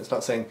smaller. It's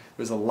not saying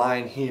there's a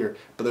line here,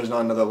 but there's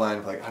not another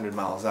line for like 100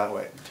 miles that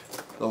way.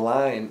 The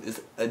line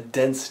is a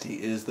density,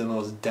 it is the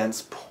most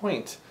dense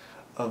point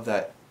of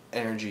that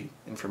energy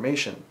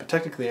information. But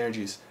technically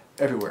energy is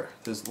everywhere.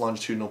 There's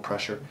longitudinal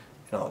pressure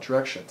in all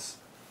directions.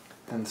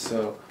 And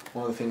so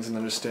one of the things in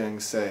understanding,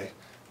 say,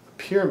 a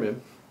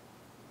pyramid,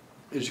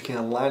 is you can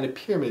align a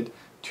pyramid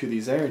to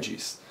these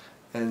energies.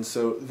 And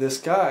so this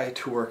guy,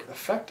 to work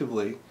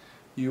effectively,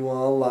 you want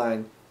to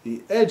align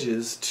the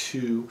edges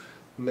to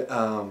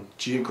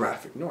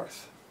geographic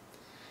north.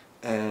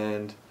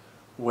 And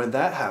when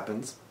that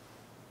happens,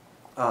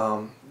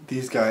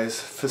 these guys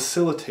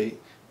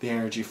facilitate the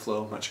energy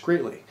flow much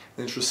greatly.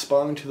 And it's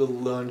responding to the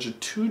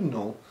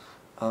longitudinal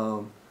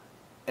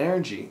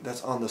energy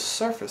that's on the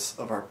surface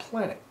of our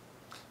planet.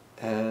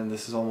 And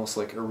this is almost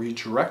like a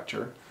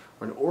redirector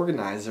or an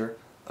organizer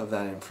of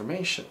that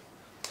information.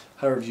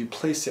 However, if you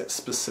place it at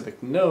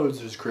specific nodes,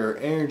 there's greater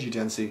energy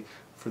density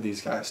for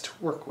these guys to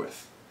work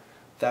with.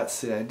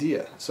 That's the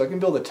idea. So I can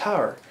build a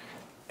tower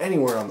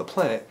anywhere on the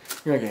planet,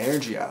 you're not going to get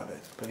energy out of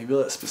it. But if you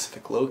build it at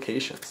specific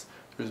locations,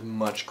 there's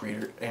much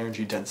greater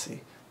energy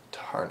density to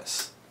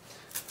harness.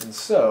 And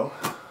so,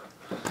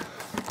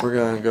 we're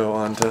going to go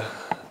on to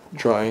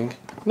drawing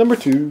number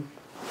 2.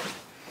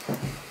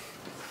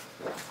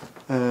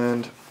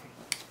 And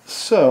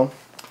so,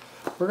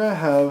 we're going to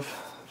have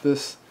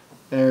this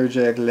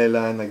energetic ley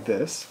line like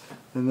this,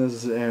 and this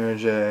is an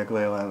energetic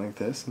ley line like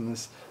this, and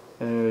this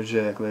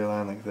energetic ley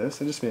line like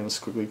this. I just made them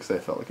squiggly because I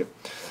felt like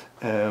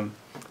it.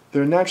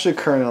 They're naturally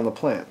occurring on the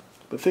planet,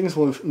 but things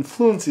will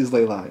influence these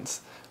ley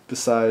lines.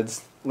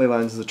 Besides, ley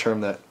lines is a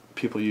term that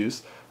people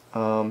use,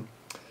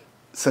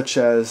 such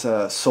as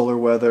solar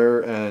weather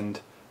and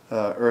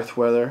earth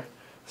weather,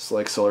 so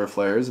like solar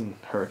flares and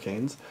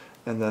hurricanes.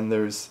 And then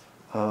there's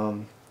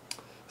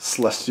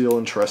celestial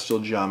and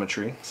terrestrial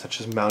geometry,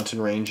 such as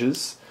mountain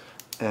ranges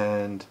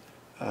and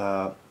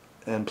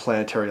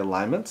planetary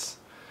alignments.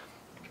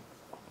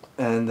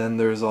 And then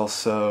there's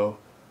also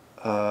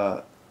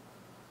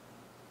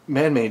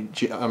man-made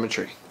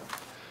geometry.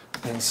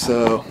 And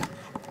so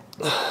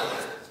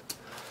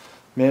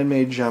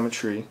man-made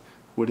geometry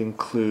would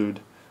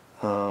include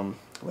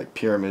like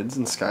pyramids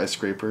and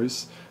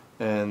skyscrapers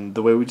and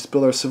the way we just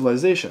build our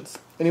civilizations.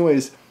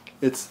 Anyways,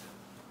 it's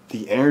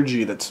the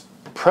energy that's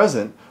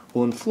present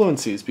will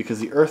influence these because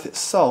the Earth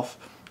itself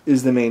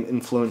is the main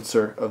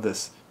influencer of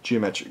this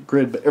geometric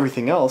grid, but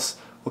everything else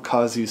will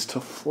cause these to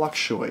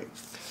fluctuate.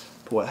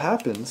 But what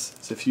happens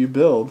is if you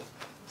build,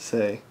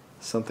 say,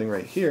 something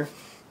right here,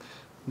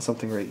 and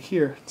something right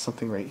here, and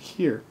something right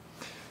here,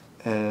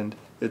 and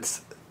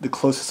it's the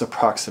closest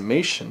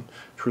approximation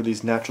to where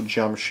these natural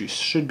geometries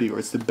should be, or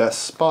it's the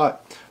best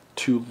spot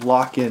to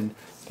lock in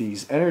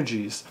these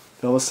energies,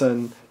 then all of a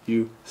sudden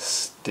you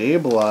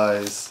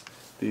stabilize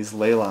these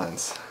ley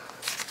lines.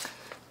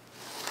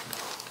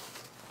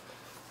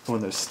 And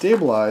when they're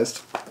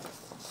stabilized,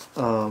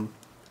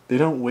 they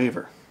don't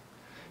waver.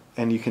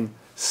 And you can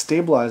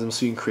stabilize them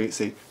so you can create,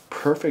 say,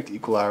 perfect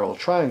equilateral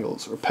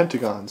triangles or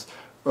pentagons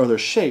or other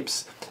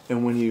shapes.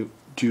 And when you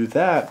do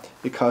that,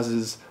 it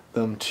causes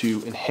them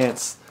to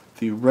enhance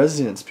the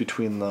resonance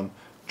between them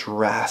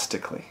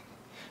drastically.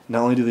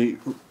 Not only do they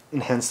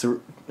enhance the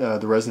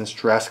resonance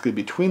drastically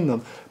between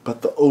them,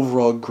 but the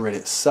overall grid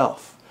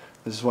itself.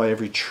 This is why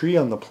every tree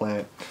on the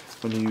planet,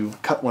 when you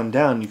cut one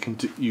down,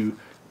 you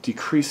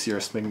decrease the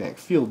Earth's magnetic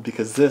field,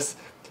 because this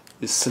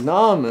is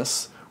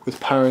synonymous with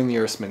powering the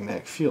Earth's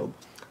magnetic field.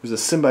 There's a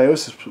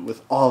symbiosis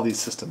with all these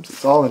systems.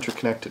 It's all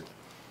interconnected.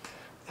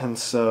 And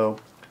so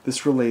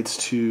this relates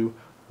to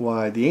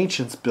why the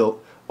ancients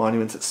built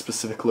monuments at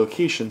specific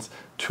locations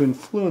to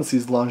influence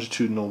these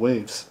longitudinal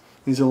waves.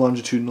 These are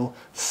longitudinal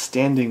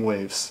standing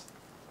waves.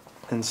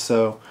 And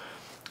so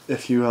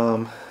if you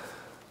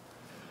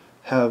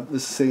have,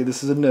 let's say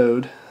this is a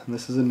node, and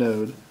this is a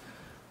node,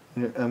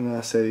 and I'm going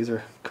to say these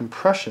are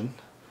compression,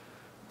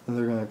 and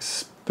they're going to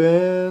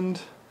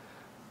expand,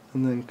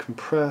 and then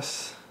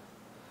compress,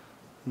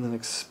 and then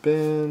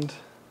expand,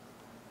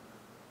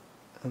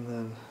 and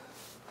then,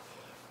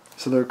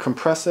 so they're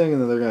compressing,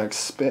 and then they're going to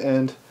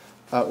expand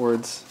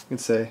outwards, you can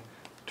say,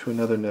 to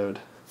another node.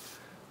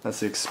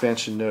 That's the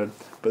expansion node.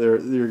 But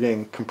they're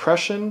getting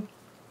compression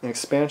and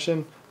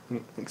expansion,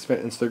 and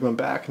so they're going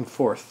back and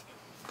forth.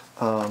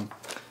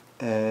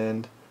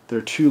 And there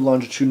are two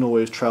longitudinal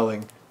waves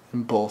traveling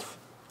in both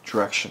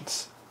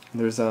directions. And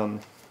there's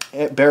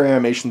barrier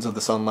animations of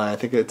this online. I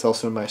think it's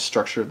also in my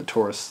structure of the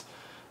torus,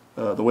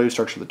 the wave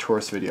structure of the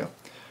torus video.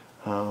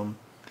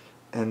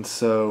 And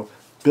so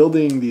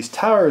building these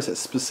towers at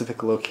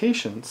specific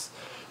locations,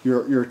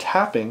 you're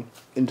tapping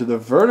into the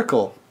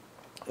vertical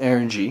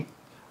energy,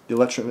 the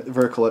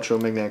vertical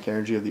electromagnetic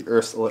energy of the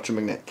Earth's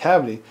electromagnetic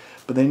cavity,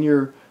 but then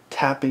you're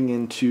tapping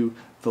into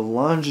the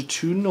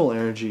longitudinal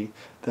energy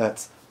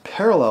that's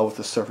parallel with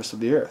the surface of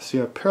the Earth. So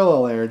you have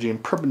parallel energy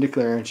and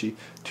perpendicular energy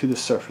to the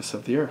surface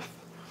of the Earth.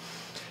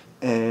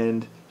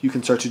 And you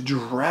can start to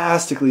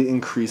drastically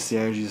increase the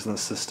energies in the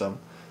system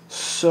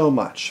so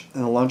much.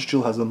 And the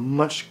longitudinal has a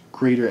much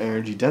greater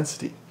energy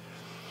density.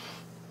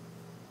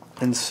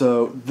 And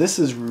so this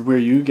is where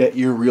you get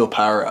your real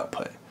power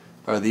output,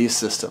 are these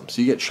systems.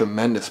 You get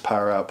tremendous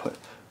power output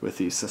with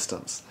these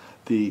systems.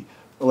 The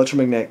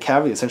electromagnetic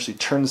cavity essentially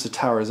turns the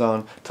towers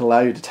on to allow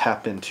you to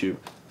tap into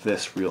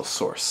this real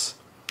source.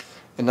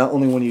 And not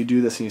only when you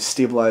do this and you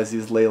stabilize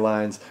these ley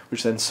lines,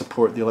 which then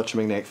support the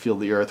electromagnetic field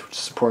of the Earth, which is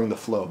supporting the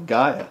flow of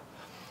Gaia,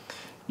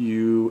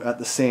 you at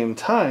the same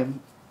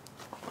time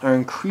are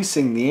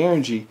increasing the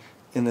energy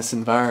in this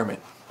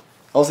environment.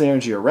 Also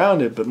energy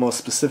around it, but most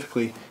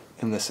specifically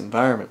in this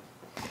environment.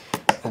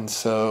 And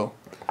so,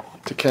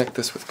 to connect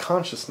this with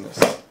consciousness,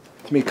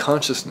 to me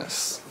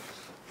consciousness,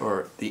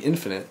 or the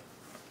infinite,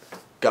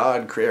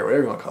 God, creator,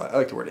 whatever you want to call it, I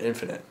like the word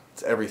infinite,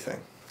 it's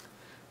everything,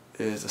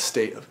 is a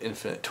state of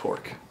infinite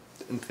torque,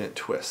 infinite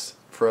twist.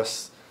 For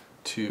us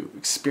to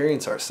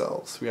experience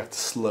ourselves, we have to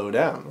slow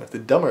down, we have to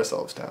dumb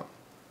ourselves down,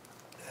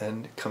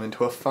 and come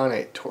into a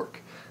finite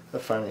torque, a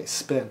finite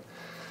spin.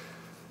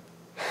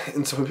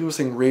 And so when people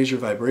saying raise your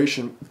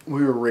vibration,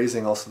 we were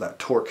raising also that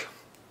torque.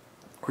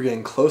 We're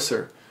getting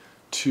closer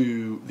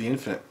to the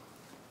infinite.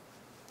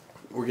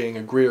 We're getting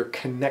a greater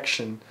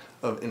connection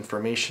of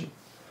information.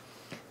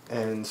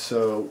 And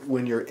so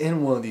when you're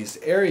in one of these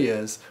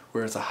areas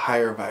where it's a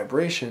higher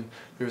vibration,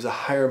 there's a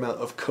higher amount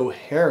of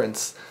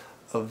coherence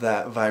of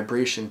that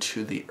vibration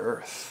to the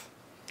Earth.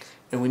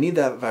 And we need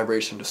that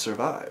vibration to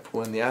survive.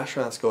 When the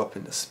astronauts go up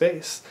into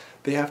space,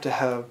 they have to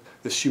have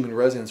this human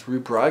resonance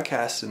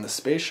rebroadcast in the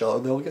space shuttle,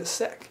 and they'll get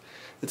sick.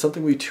 It's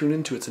something we tune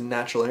into. It's a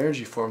natural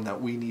energy form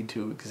that we need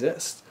to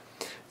exist.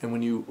 And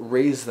when you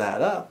raise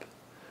that up,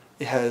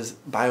 it has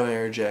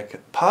bioenergetic,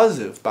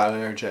 positive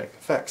bioenergetic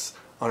effects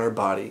on our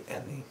body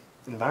and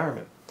the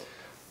environment.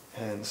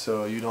 And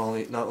so you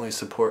not only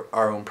support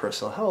our own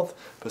personal health,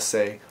 but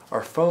say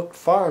our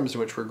farms in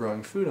which we're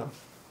growing food on.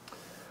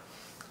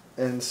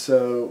 And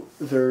so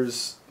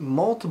there's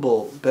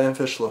multiple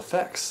beneficial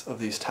effects of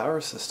these tower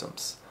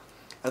systems.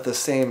 At the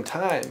same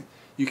time,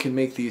 you can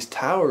make these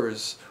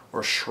towers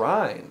or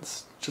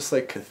shrines, just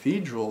like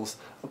cathedrals,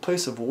 a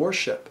place of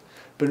worship.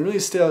 But really,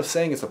 instead of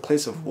saying it's a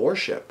place of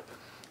worship,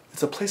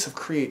 it's a place of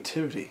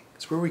creativity.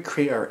 It's where we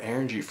create our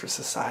energy for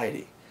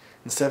society.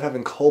 Instead of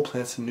having coal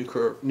plants and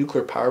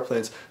nuclear power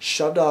plants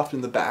shoved off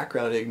in the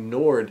background and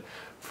ignored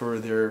for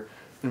their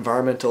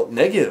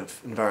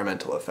negative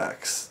environmental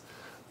effects,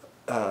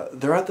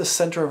 they're at the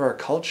center of our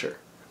culture.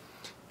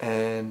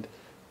 And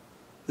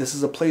this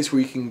is a place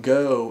where you can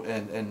go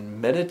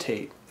and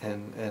meditate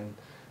and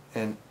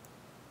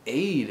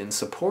aid and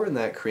support in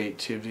that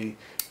creativity,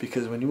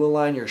 because when you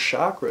align your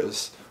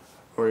chakras,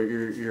 or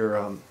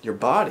your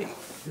body,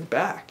 your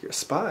back, your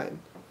spine,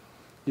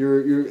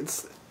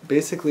 it's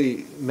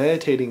basically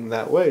meditating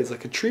that way. It's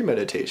like a tree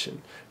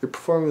meditation. You're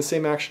performing the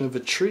same action of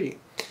a tree,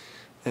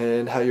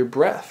 and how your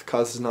breath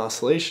causes an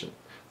oscillation.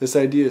 This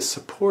idea is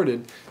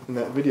supported in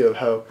that video of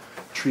how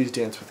trees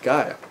dance with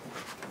Gaia.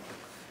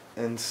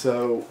 And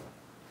so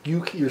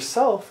you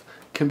yourself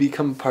can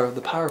become part of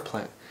the power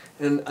plant,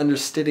 and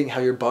understanding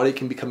how your body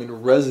can become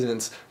in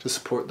resonance to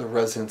support the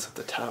resonance of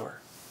the tower.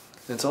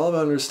 And it's all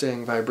about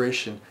understanding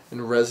vibration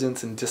and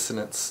resonance and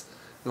dissonance.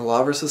 And a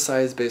lot of our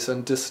society is based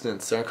on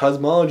dissonance, and our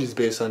cosmology is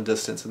based on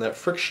dissonance, and that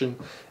friction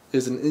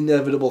is an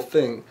inevitable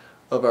thing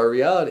of our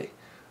reality.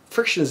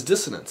 Friction is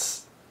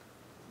dissonance.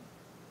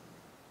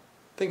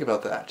 Think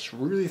about that. Just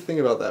really think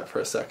about that for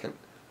a second.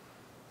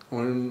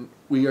 When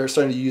we are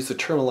starting to use the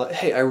term a lot,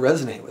 hey, I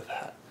resonate with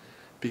that,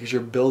 because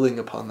you're building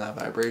upon that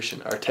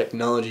vibration. Our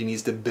technology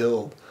needs to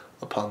build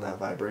upon that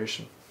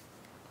vibration.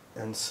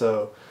 And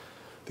so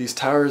these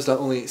towers not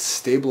only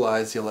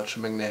stabilize the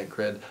electromagnetic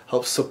grid,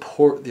 help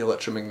support the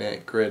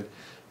electromagnetic grid,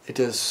 it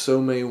does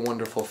so many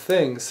wonderful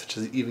things, such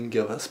as even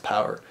give us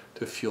power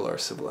to fuel our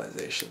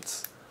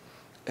civilizations.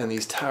 And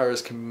these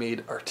towers can be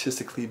made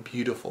artistically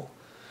beautiful,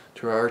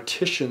 to our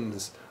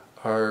artisans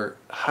are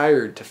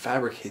hired to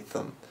fabricate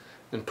them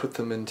and put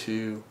them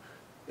into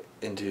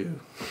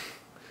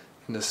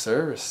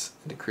service,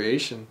 into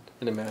creation,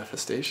 into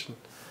manifestation.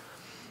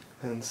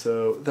 And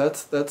so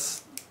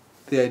that's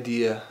the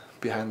idea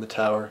behind the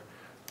tower.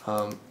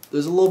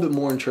 There's a little bit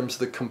more in terms of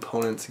the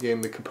components,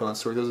 again, the component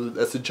story.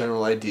 That's the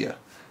general idea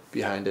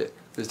behind it.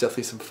 There's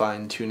definitely some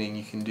fine tuning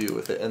you can do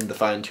with it, and the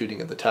fine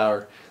tuning of the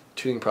tower.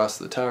 The tuning process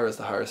of the tower is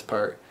the hardest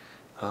part.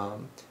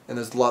 And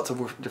there's lots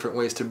of different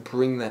ways to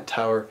bring that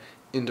tower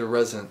into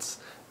resonance,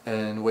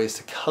 and ways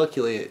to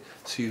calculate it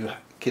so you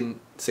can,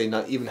 say,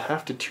 not even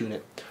have to tune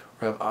it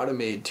or have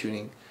automated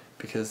tuning,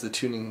 because the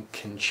tuning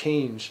can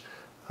change.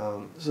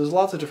 So there's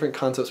lots of different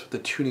concepts with the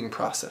tuning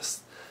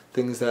process.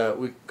 Things that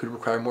we could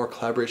require more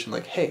collaboration,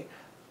 like, hey,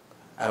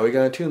 how are we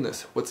going to tune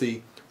this? What's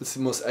the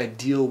most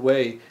ideal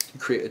way to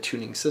create a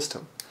tuning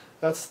system?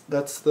 That's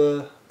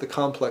the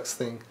complex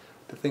thing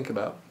to think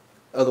about.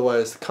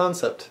 Otherwise, the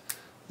concept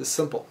is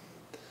simple,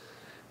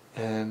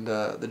 and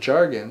the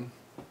jargon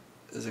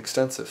is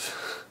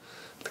extensive.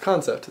 The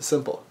concept is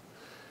simple.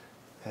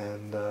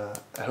 And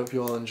I hope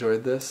you all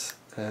enjoyed this,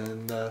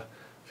 and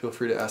feel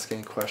free to ask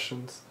any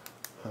questions.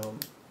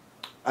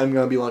 I'm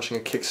going to be launching a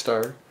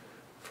Kickstarter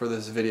for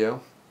this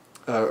video,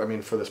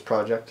 for this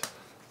project,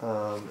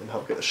 and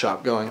help get the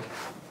shop going.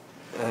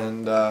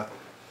 And I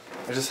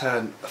just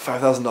had a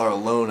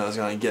 $5,000 loan I was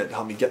going to get to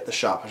help me get the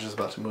shop I was just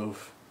about to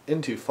move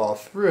into fall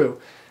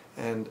through,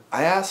 And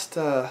I asked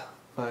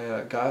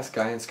my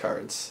guidance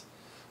cards,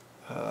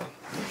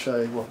 which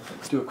I will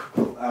do a quick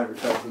little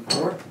advertisement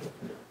for.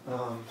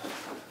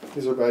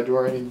 These are by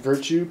Dorian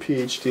Virtue,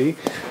 PhD.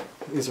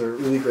 These are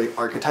really great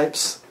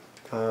archetypes,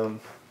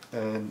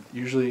 and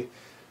usually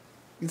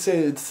you'd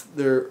say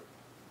they're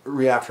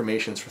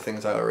reaffirmations for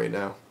things I already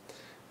know.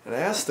 And I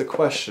asked the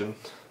question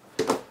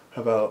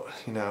about,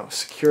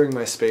 securing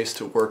my space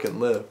to work and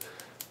live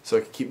so I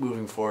could keep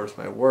moving forward with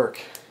my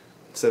work,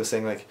 instead of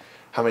saying, like,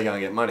 how am I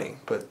going to get money,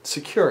 but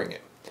securing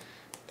it.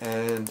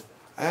 And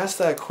I asked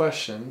that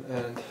question,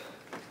 and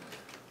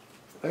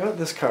I got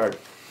this card.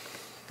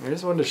 I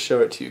just wanted to show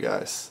it to you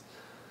guys.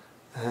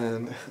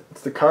 And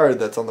it's the card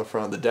that's on the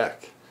front of the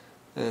deck.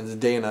 And it's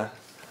Dana,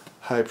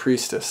 High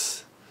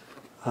Priestess.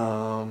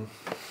 You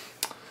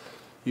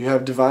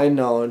have divine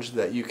knowledge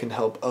that you can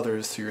help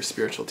others through your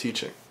spiritual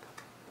teaching.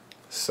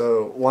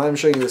 So why I'm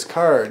showing you this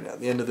card at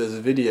the end of this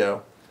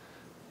video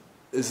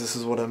is this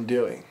is what I'm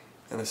doing.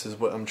 And this is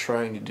what I'm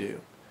trying to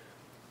do.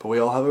 But we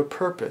all have a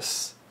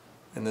purpose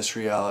in this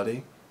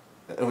reality.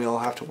 And we all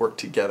have to work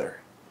together.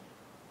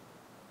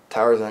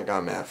 Towers aren't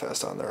going to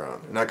manifest on their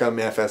own. They're not going to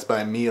manifest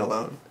by me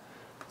alone.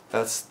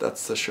 That's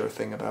the sure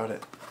thing about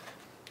it.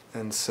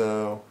 And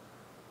so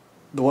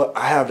what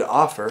I have to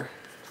offer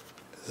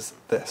is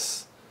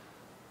this.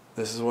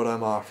 This is what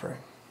I'm offering.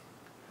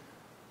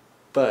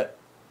 But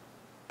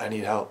I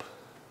need help.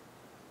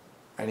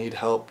 I need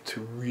help to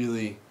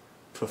really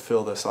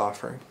fulfill this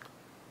offering.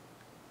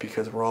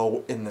 Because we're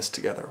all in this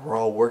together. We're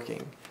all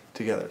working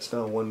together. It's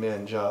not a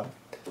one-man job.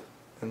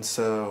 And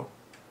so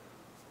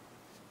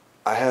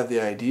I have the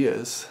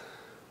ideas.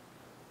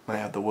 I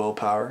have the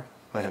willpower.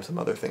 I have some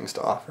other things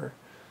to offer.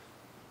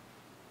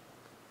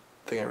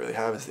 The thing I really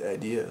have is the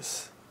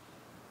ideas.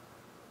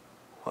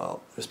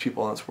 Well, there's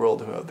people in this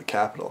world who have the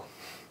capital.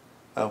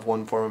 I have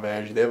one form of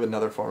energy. They have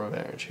another form of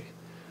energy.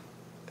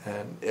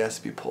 And it has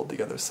to be pulled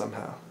together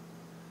somehow.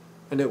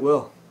 And it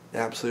will. It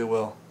absolutely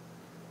will.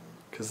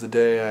 Because the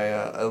day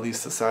I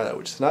leased the silo,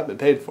 which has not been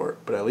paid for,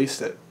 but I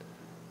leased it,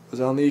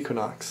 was on the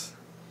equinox.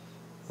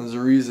 There's a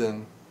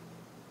reason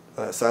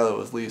that silo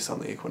was leased on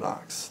the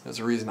equinox. There's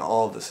a reason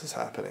all of this is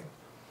happening.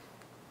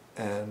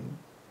 And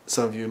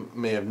some of you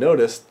may have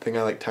noticed, the thing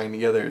I like tying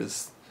together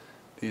is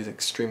these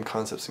extreme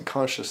concepts in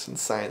consciousness and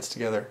science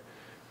together.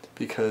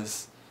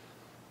 Because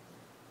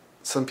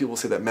some people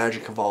say that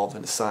magic evolved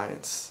into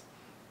science.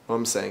 What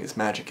I'm saying is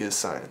magic is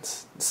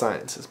science, and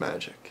science is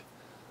magic.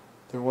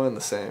 They're one and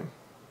the same.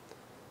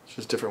 It's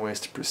just different ways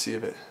to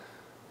perceive it.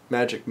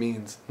 Magic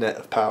means net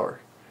of power.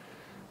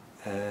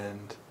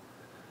 And,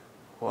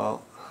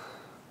 well,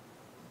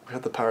 we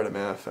have the power to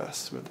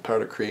manifest, we have the power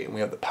to create, and we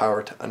have the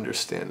power to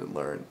understand and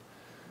learn,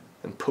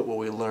 and put what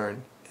we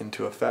learn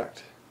into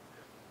effect.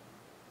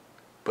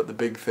 But the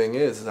big thing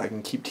is I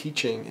can keep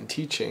teaching and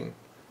teaching,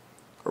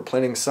 or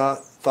planting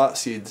thought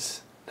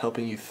seeds,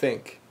 helping you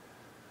think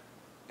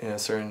in a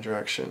certain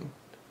direction.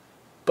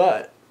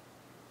 But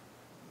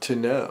to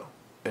know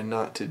and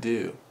not to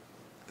do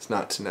is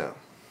not to know.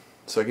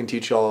 So I can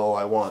teach you all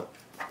I want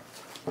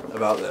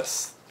about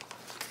this.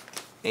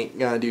 Ain't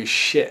gonna do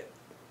shit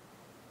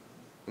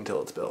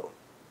until it's built.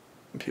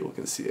 And people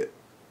can see it.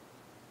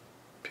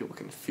 People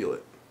can feel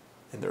it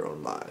in their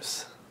own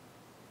lives.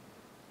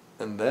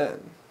 And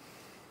then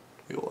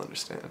we will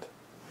understand.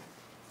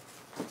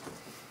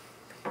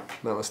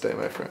 Namaste,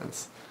 my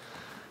friends.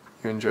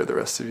 You enjoy the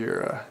rest of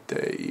your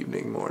day,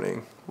 evening,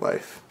 morning,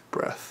 life,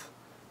 breath,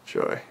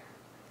 joy,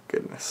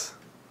 goodness.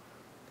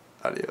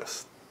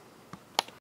 Adios.